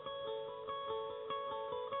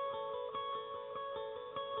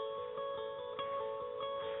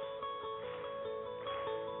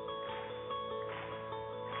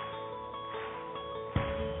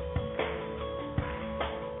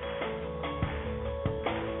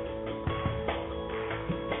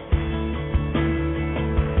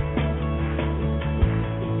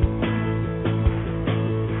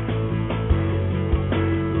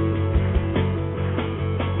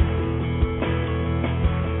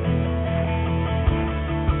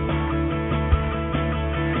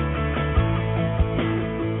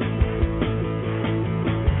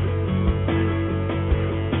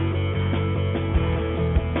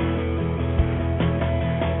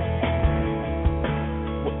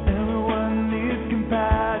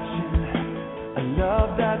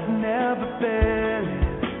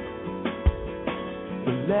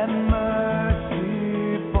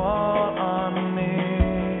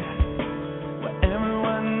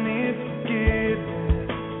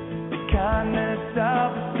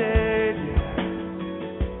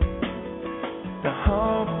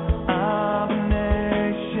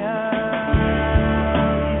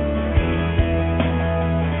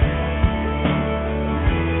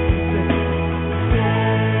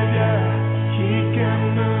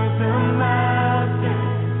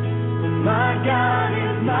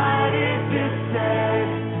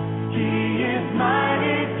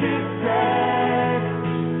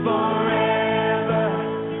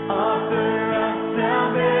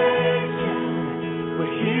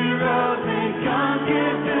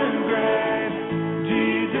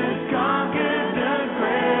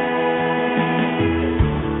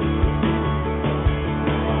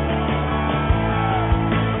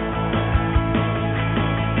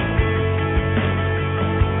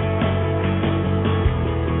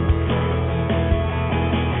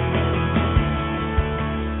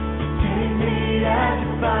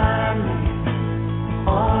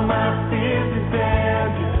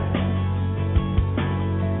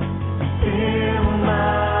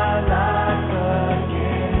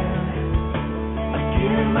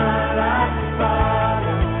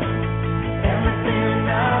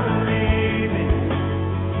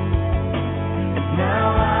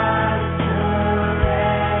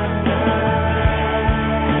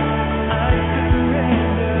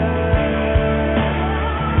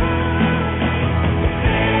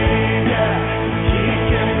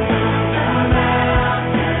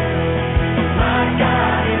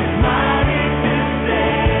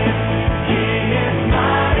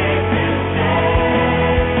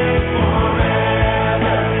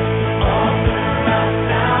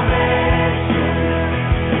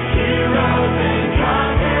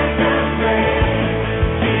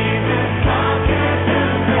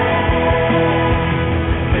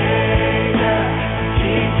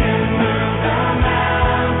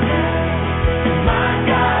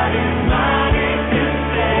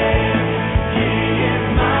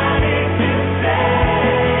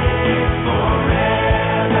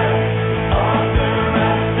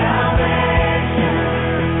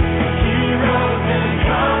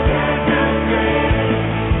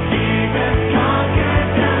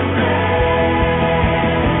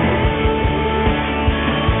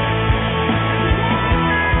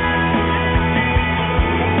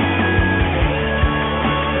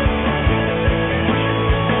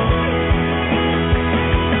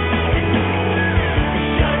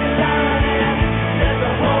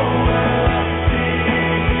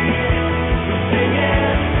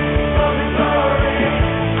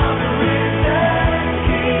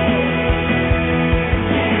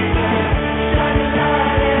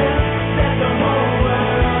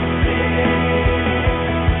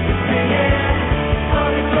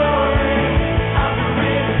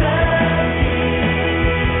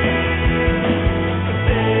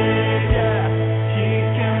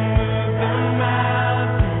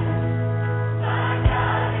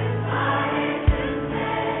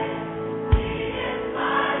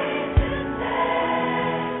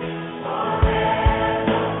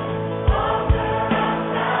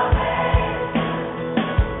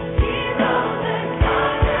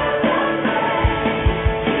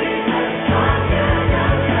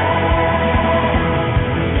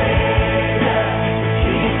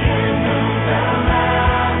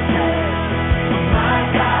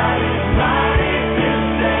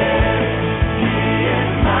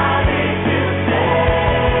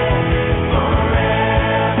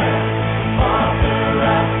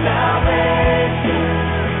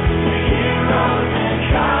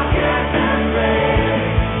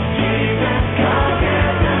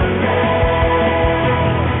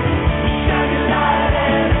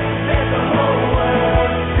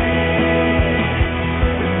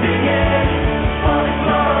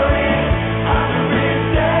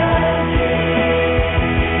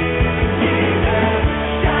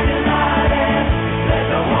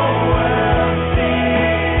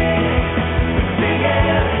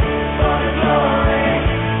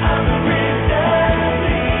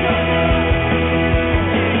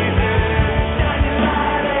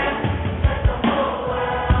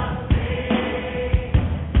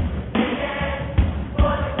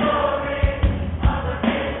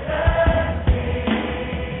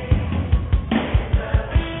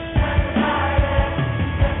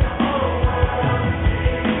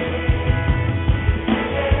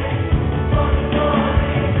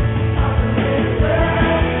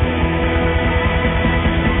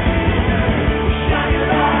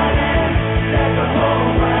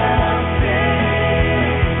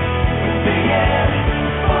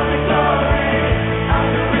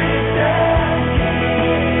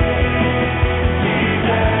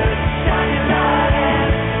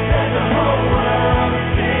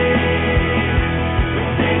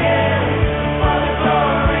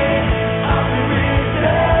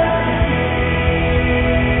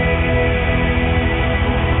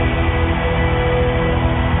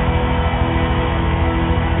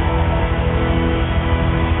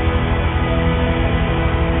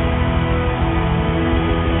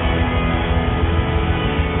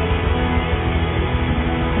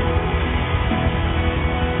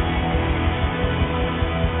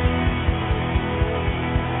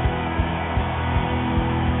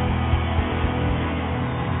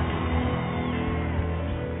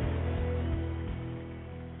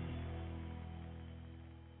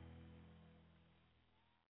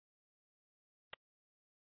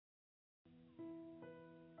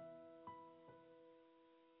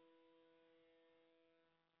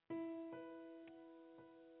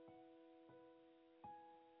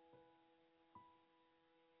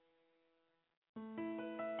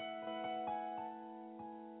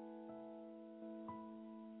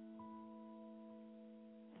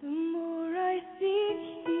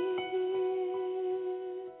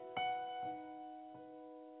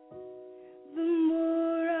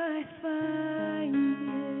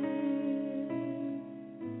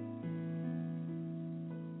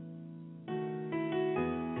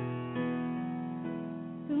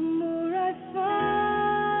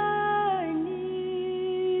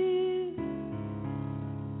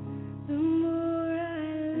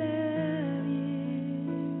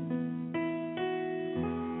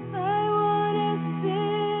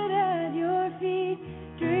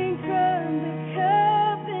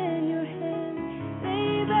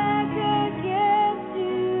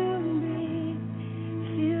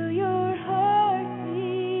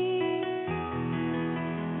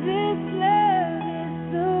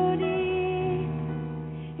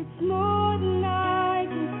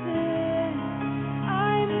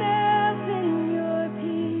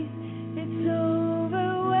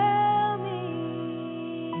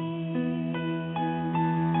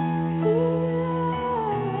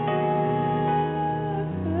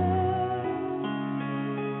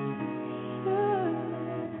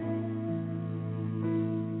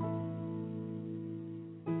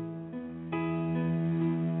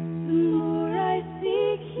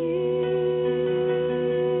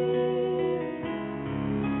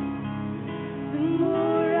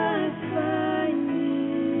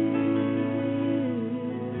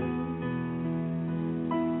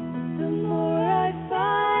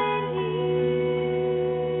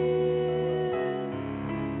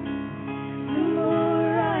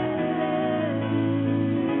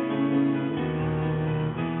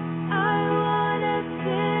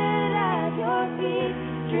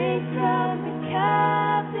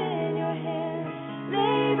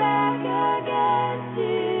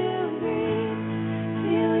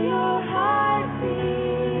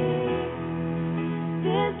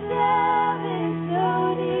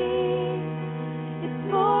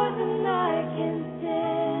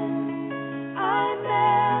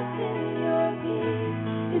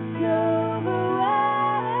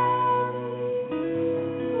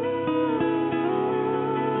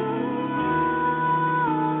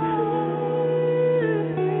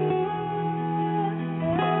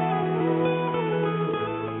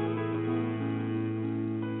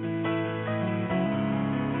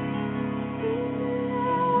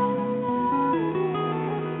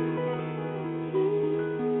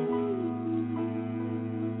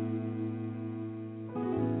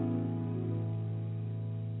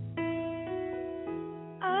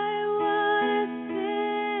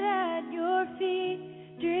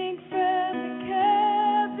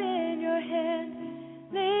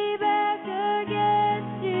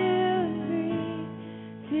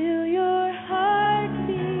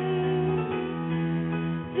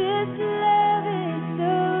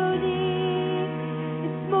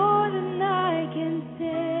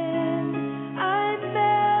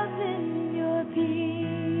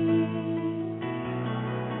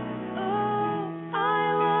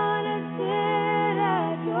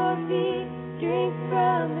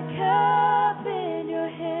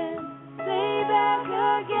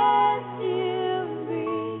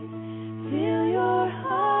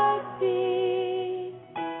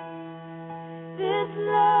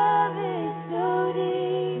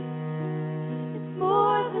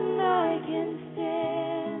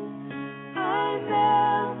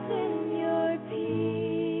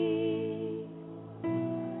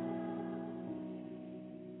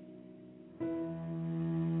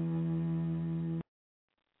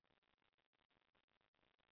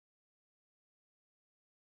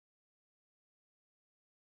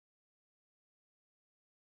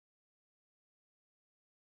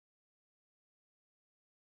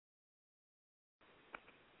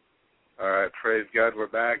 All right, praise God, we're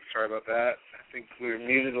back. Sorry about that. I think we were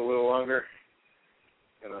muted a little longer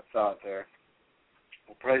than I thought there.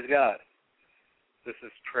 Well, praise God. This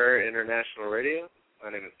is Prayer International Radio.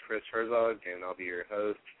 My name is Chris Herzog, and I'll be your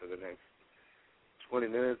host for the next 20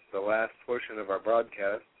 minutes, the last portion of our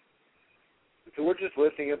broadcast. So we're just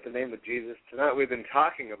lifting up the name of Jesus. Tonight we've been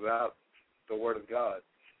talking about the Word of God.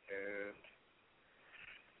 And,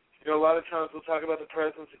 you know, a lot of times we'll talk about the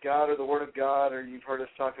presence of God or the Word of God, or you've heard us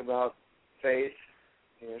talk about faith.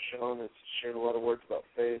 You know, Shaun has shared a lot of words about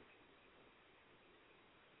faith.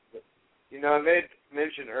 But, you know, I made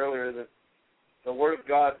mention earlier that the Word of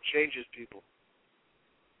God changes people.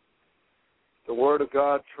 The Word of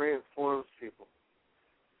God transforms people.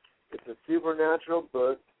 It's a supernatural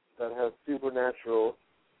book that has supernatural,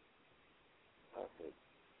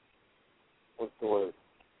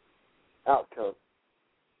 outcomes.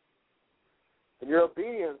 And your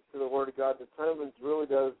obedience to the Word of God really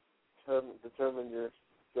does determine your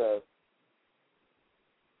success.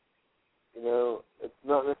 You know, it's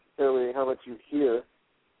not necessarily how much you hear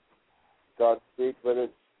God speak, but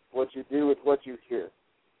it's what you do with what you hear.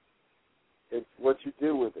 It's what you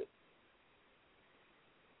do with it.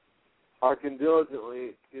 Hearken diligently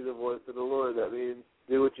to the voice of the Lord. That means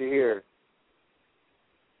do what you hear.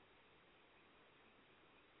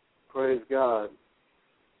 Praise God.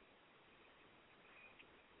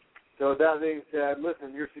 So with that being said,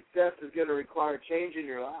 listen, your success is going to require change in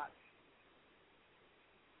your life.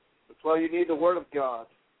 That's why you need the Word of God.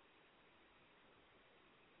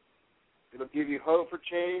 It'll give you hope for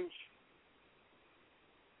change.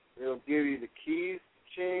 It'll give you the keys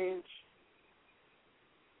to change.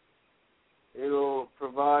 It'll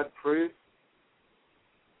provide proof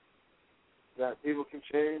that people can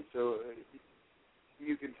change, so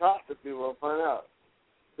you can talk to people and find out.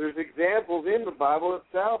 There's examples in the Bible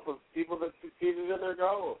itself of people that succeeded in their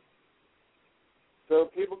goals. So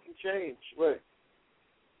people can change. Look,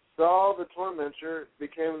 Saul the tormentor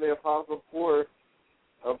became the Apostle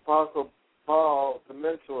Paul, the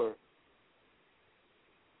mentor.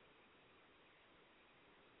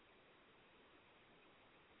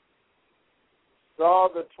 Saul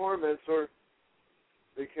the tormentor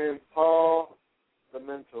became Paul the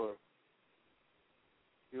mentor.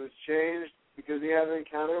 He was changed because he had an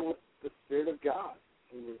encounter with the Spirit of God.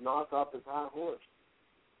 He was knocked off his high horse.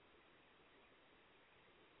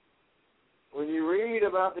 When you read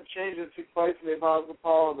about the changes that took place in the Apostle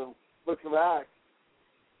Paul in the book of Acts,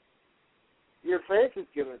 your faith is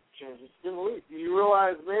going to change. It's going to leap. You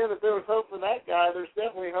realize, man, if there was hope for that guy, there's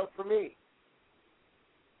definitely hope for me.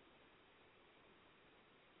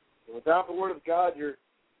 And without the Word of God, your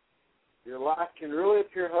life can really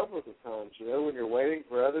appear hopeless at times, you know, when you're waiting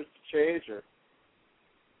for others to change or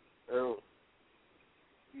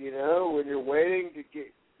you know, when you're waiting to get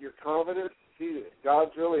your confidence to see that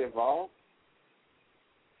God's really involved.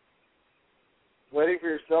 Waiting for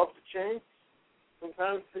yourself to change,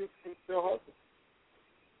 sometimes things can feel hopeless.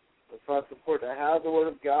 That's why it's important to have the Word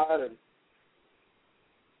of God and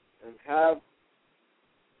have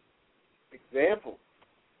examples.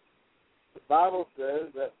 The Bible says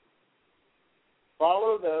that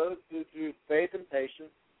follow those who through faith and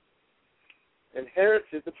patience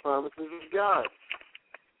inherited the promises of God.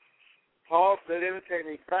 Paul said, imitate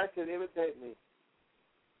me. Christ said, imitate me.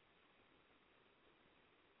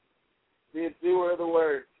 Be a doer of the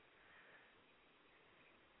word.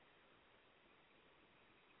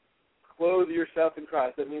 Clothe yourself in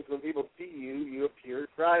Christ. That means when people see you, you appear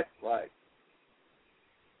Christ-like.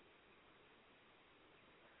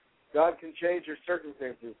 God can change your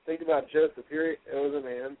circumstances. Think about Joseph. Here it was a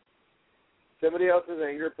man. Somebody else's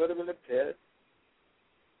anger put him in a pit.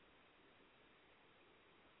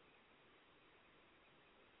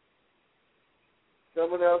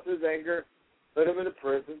 Someone else's anger put him in a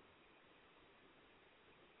prison.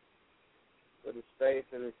 But his faith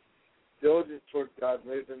and his diligence towards God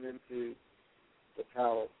moved him into the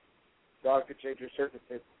palace. God could change your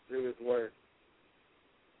circumstances through His Word.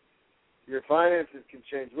 Your finances can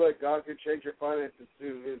change. Look, God can change your finances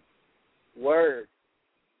through His Word.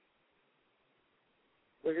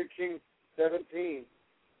 Look at King 17.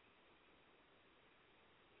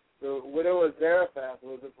 The widow of Zarephath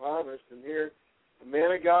was impoverished, and here the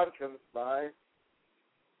man of God comes by.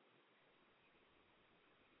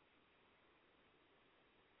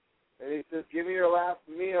 And he says, give me your last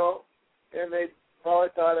meal. And they probably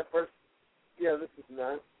thought at first, yeah, this is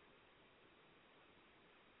nuts.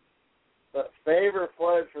 But favor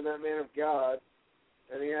flowed from that man of God,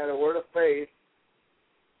 and he had a word of faith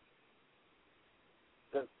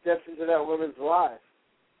that steps into that woman's life.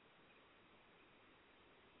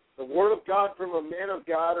 the Word of God from a man of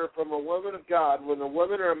God or from a woman of God, when a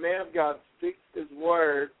woman or a man of God speaks His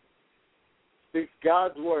Word, speaks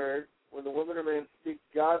God's Word, when the woman or man speaks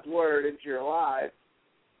God's Word into your life,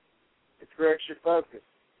 it corrects your focus.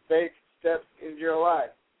 Faith steps into your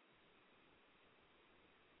life.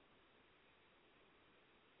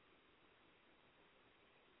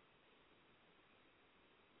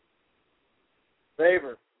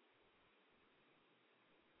 Favor.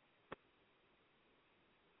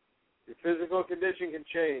 Your physical condition can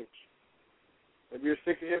change. If you're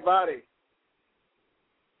sick in your body,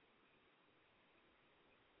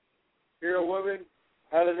 here a woman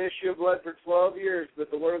had an issue of blood for 12 years,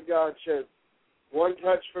 but the Word of God says, one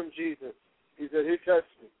touch from Jesus. He said, who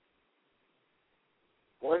touched me?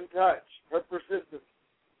 One touch. Her persistence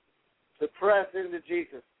to press into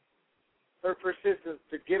Jesus, her persistence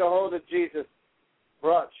to get a hold of Jesus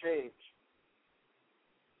brought change.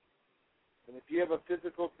 And if you have a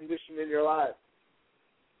physical condition in your life,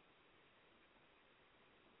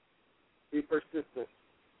 be persistent.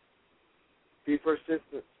 Be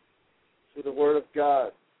persistent to the Word of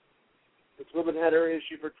God. This woman had her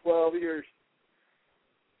issue for 12 years.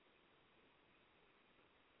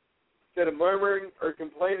 Instead of murmuring or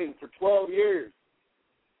complaining for 12 years,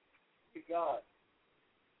 to God.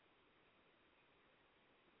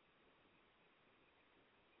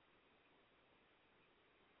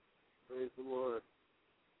 Praise the Lord.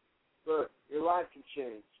 Look, your life can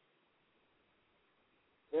change.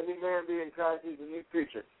 Any man be in Christ, he's a new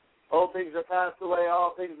creature. Old things are passed away,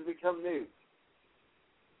 all things have become new.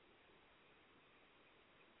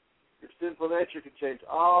 Your sinful nature can change.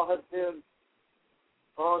 All have sinned,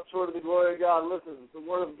 all short of the glory of God. Listen, the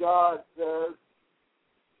Word of God says,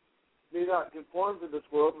 be not conformed to this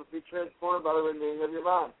world, but be transformed by the renewing of your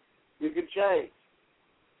mind. You can change.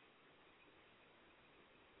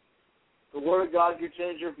 The Word of God can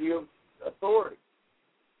change your view of authority.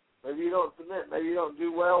 Maybe you don't submit. Maybe you don't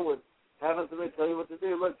do well with having somebody tell you what to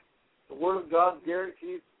do. Look, the Word of God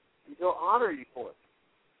guarantees He'll honor you for it.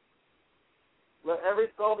 Let every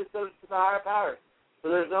soul be subject to the higher power. For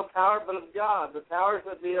there's no power but of God. The powers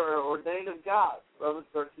that be are ordained of God. Romans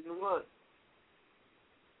 13:1.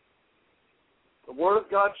 The Word of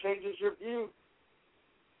God changes your view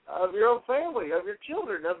of your own family, of your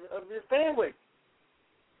children, of your family,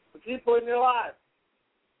 the people in your life.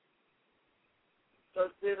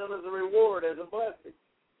 Start seeing them as a reward, as a blessing.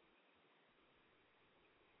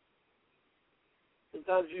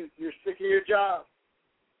 Sometimes you're sick of your job.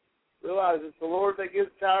 Realize it's the Lord that gives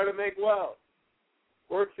power to make wealth.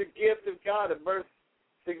 Work's a gift of God and birth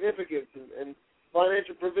significance and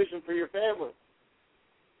financial provision for your family.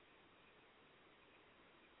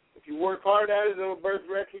 If you work hard at it, it'll birth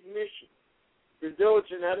recognition. If you're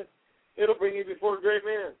diligent at it, it'll bring you before great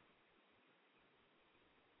men.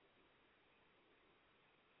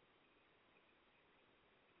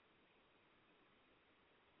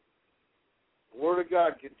 The Word of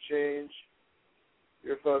God can change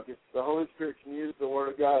your focus. The Holy Spirit can use the Word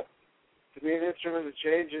of God to be an instrument of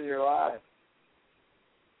change in your life.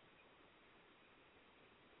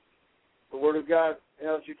 The Word of God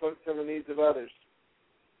helps you focus on the needs of others.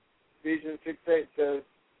 Ephesians 6:8 says,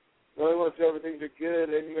 "No one whatsoever things are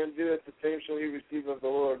good, any man do it, the same shall he receive of the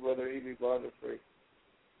Lord, whether he be bond or free."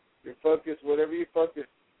 Your focus, whatever you focus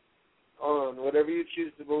on, whatever you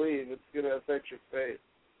choose to believe, it's going to affect your faith.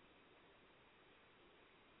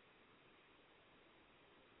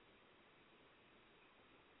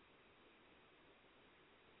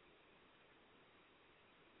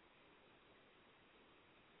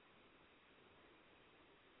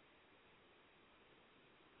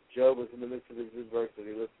 Job was in the midst of his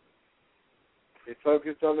adversity. He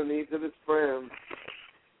focused on the needs of his friends,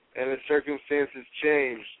 and his circumstances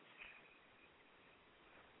changed.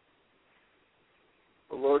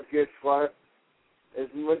 The Lord gave twice as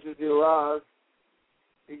much as he lost.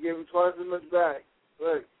 He gave him twice as much back.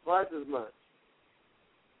 Look, twice as much.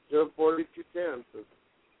 Job 42:10 says,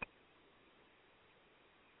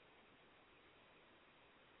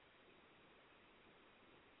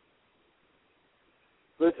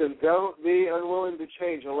 listen, don't be unwilling to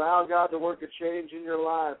change. Allow God to work a change in your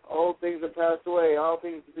life. Old things have passed away. All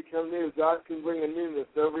things have become new. God can bring a newness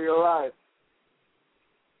over your life.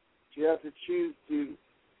 But you have to choose to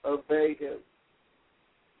obey Him.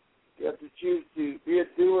 You have to choose to be a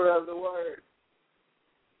doer of the Word.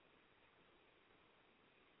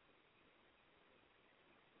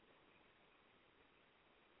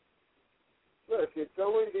 Look, it's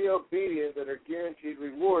only the obedient that are guaranteed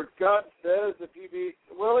rewards. God says if you be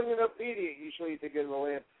willing and obedient, you shall eat the good of the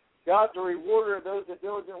land. God's a rewarder of those that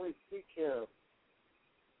diligently seek Him.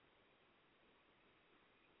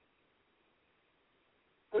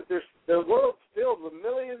 But the world's filled with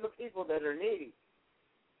millions of people that are needy,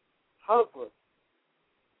 hopeless.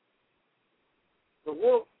 The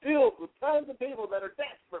world's filled with tons of people that are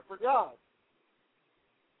desperate for God.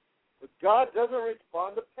 But God doesn't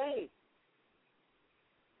respond to pain.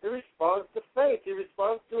 He responds to faith. He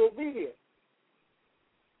responds to obedience.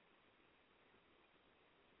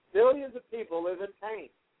 Billions of people live in pain.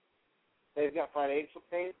 They've got financial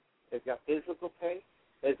pain. They've got physical pain.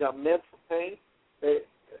 They've got mental pain.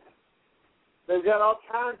 They've got all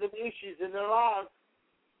kinds of issues in their lives,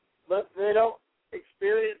 but they don't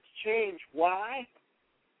experience change. Why?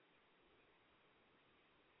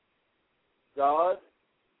 God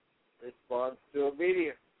responds to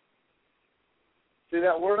obedience. See,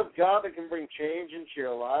 that word of God that can bring change into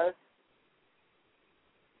your life,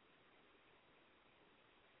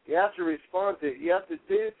 you have to respond to it. You have to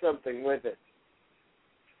do something with it.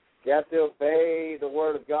 You have to obey the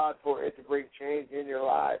word of God for it to bring change in your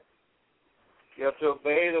life. You have to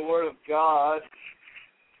obey the word of God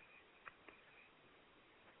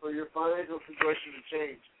for your financial situation to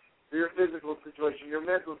change, for your physical situation, your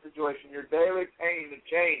mental situation, your daily pain to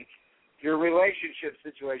change, your relationship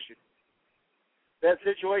situation. That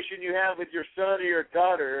situation you have with your son or your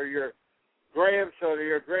daughter or your grandson or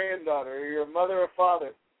your granddaughter or your mother or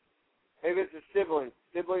father. Maybe it's a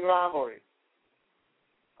sibling rivalry.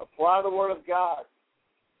 Apply the word of God.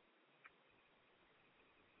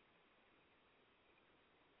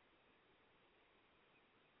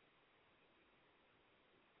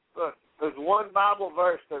 Look, there's one Bible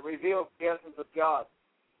verse that reveals the essence of God.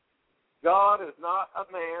 God is not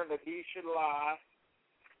a man that he should lie,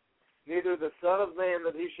 neither the Son of Man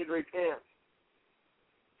that he should repent.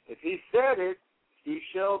 If he said it, he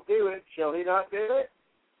shall do it. Shall he not do it?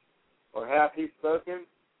 Or hath he spoken?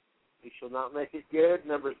 He shall not make it good.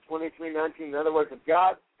 Numbers 23:19. In other words, if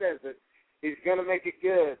God says it, he's going to make it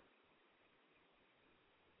good.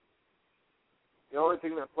 The only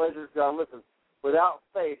thing that pleasures God, listen, without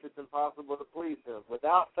faith, it's impossible to please him.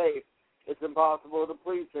 Without faith, it's impossible to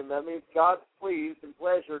please him. That means God's pleased and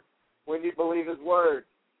pleasured when you believe his word.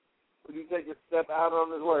 When you take a step out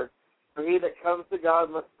on his word. For he that comes to God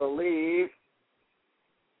must believe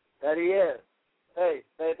that he is. Hey,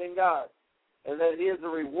 faith in God. And that he is a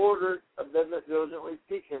rewarder of them that diligently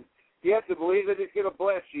seek him. You have to believe that he's going to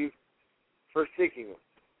bless you for seeking him.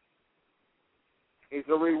 He's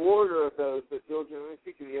a rewarder of those that diligently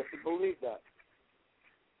seek him. You have to believe that.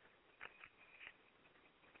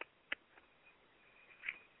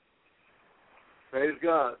 Praise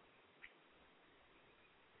God.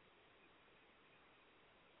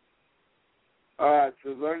 All right, so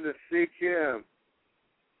learn to seek him.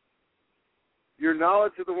 Your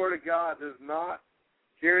knowledge of the Word of God does not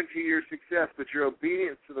guarantee your success, but your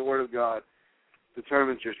obedience to the Word of God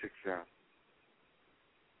determines your success.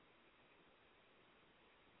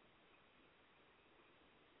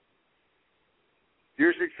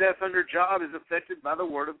 Your success on your job is affected by the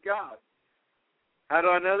Word of God. How do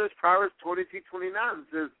I know this? Proverbs 22:29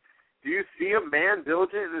 says, do you see a man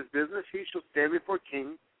diligent in his business? He shall stand before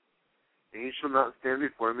kings, and he shall not stand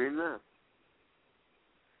before mean men.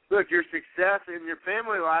 Look, your success in your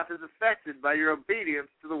family life is affected by your obedience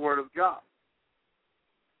to the Word of God.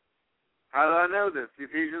 How do I know this?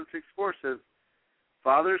 Ephesians 6:4 says,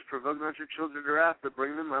 fathers, provoke not your children to wrath, but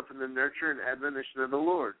bring them up in the nurture and admonition of the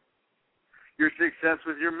Lord. Your success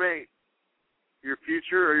with your mate, your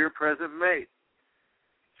future or your present mate.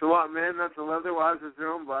 So what, men, not to love their wives as their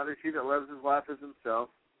own bodies? He that loves his wife as himself.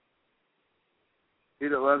 He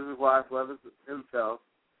that loves his wife loves himself.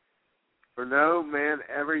 For no man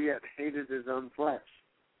ever yet hated his own flesh,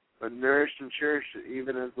 but nourished and cherished it,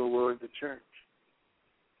 even as the Lord the church.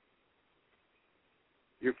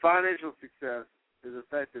 Your financial success is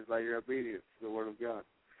affected by your obedience to the Word of God.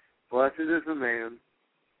 Blessed is the man,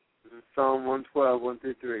 this is Psalm 112,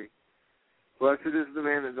 1-3. Blessed is the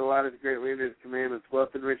man that delighteth greatly in his commandments.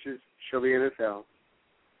 Wealth and riches shall be in his house,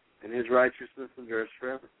 and his righteousness endures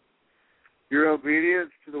forever. Your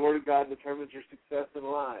obedience to the Word of God determines your success in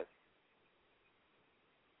life.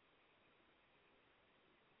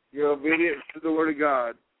 Your obedience to the Word of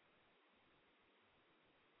God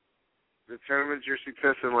determines your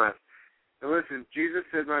success in life. And listen, Jesus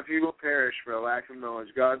said, my people perish for a lack of knowledge.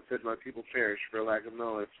 God said, my people perish for a lack of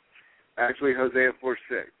knowledge. Actually, Hosea 4:6.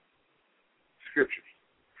 Scriptures.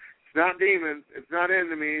 It's not demons. It's not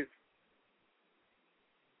enemies.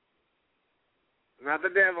 It's not the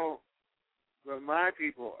devil. But my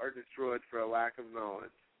people are destroyed for a lack of knowledge.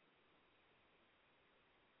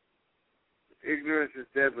 Ignorance is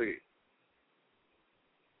deadly.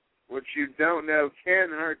 What you don't know can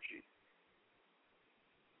hurt you.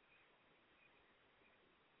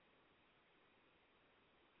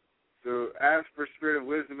 So ask for spirit of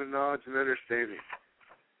wisdom and knowledge and understanding.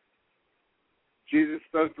 Jesus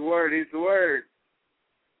spoke the Word. He's the Word.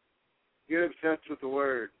 Get obsessed with the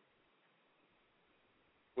Word.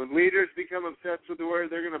 When leaders become obsessed with the Word,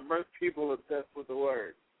 they're going to birth people obsessed with the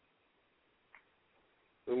Word.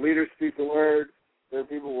 When leaders speak the Word, their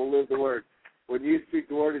people will live the Word. When you speak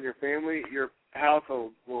the Word in your family, your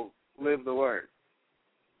household will live the Word.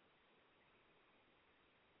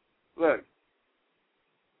 Look,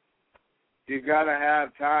 you've got to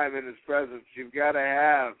have time in His presence. You've got to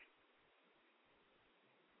have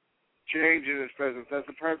change in His presence. That's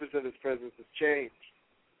the purpose of His presence, is change.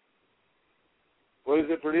 What does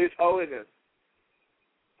it produce? Holiness.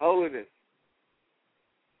 Holiness.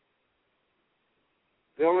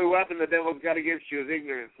 The only weapon the devil's got against you is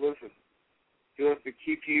ignorance. Listen. He wants to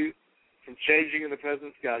keep you from changing in the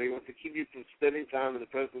presence of God. He wants to keep you from spending time in the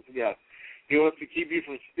presence of God. He wants to keep you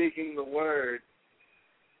from speaking the Word.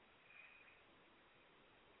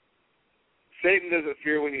 Satan doesn't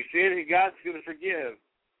fear when you sin, and God's going to forgive.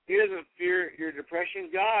 He doesn't fear your depression.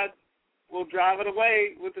 God will drive it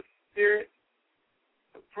away with the spirit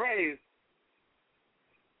of praise.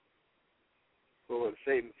 But what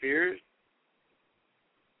Satan fears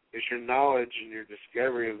is your knowledge and your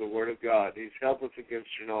discovery of the Word of God. He's helpless against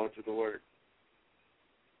your knowledge of the Word.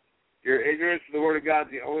 Your ignorance of the Word of God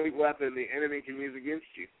is the only weapon the enemy can use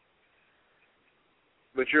against you.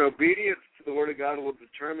 But your obedience to the Word of God will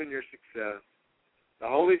determine your success. The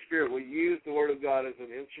Holy Spirit will use the Word of God as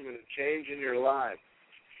an instrument of change in your life.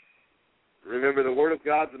 Remember, the Word of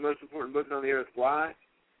God is the most important book on the earth. Why?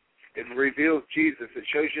 It reveals Jesus. It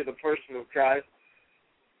shows you the person of Christ,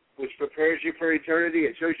 which prepares you for eternity.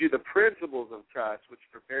 It shows you the principles of Christ, which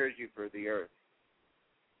prepares you for the earth.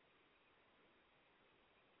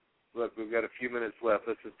 Look, we've got a few minutes left.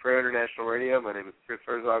 This is Prayer International Radio. My name is Chris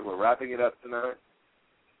Herzog. We're wrapping it up tonight.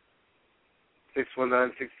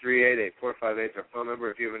 619-638-8458 is our phone number.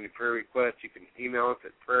 If you have any prayer requests, you can email us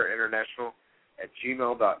at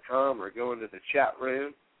prayerinternational@gmail.com or go into the chat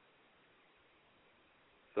room.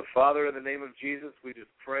 So, Father, in the name of Jesus, we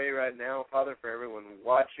just pray right now, Father, for everyone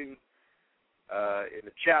watching in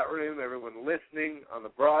the chat room, everyone listening on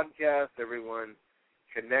the broadcast, everyone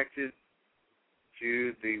connected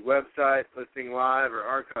to the website, listening live or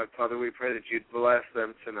archived. Father, we pray that you'd bless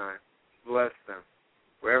them tonight. Bless them.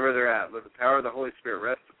 Wherever they're at, let the power of the Holy Spirit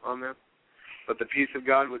rest upon them. Let the peace of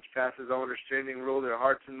God, which passes all understanding, rule their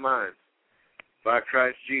hearts and minds by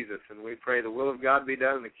Christ Jesus. And we pray the will of God be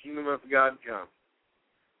done and the kingdom of God come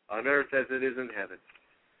on earth as it is in heaven.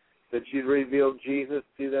 That you'd reveal Jesus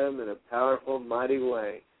to them in a powerful, mighty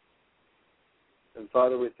way. And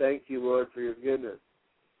Father, we thank you, Lord, for your goodness.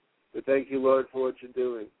 We thank you, Lord, for what you're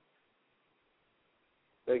doing.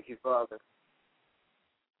 Thank you, Father.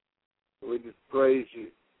 We just praise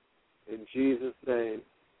you in Jesus' name.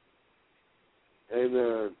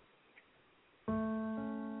 Amen.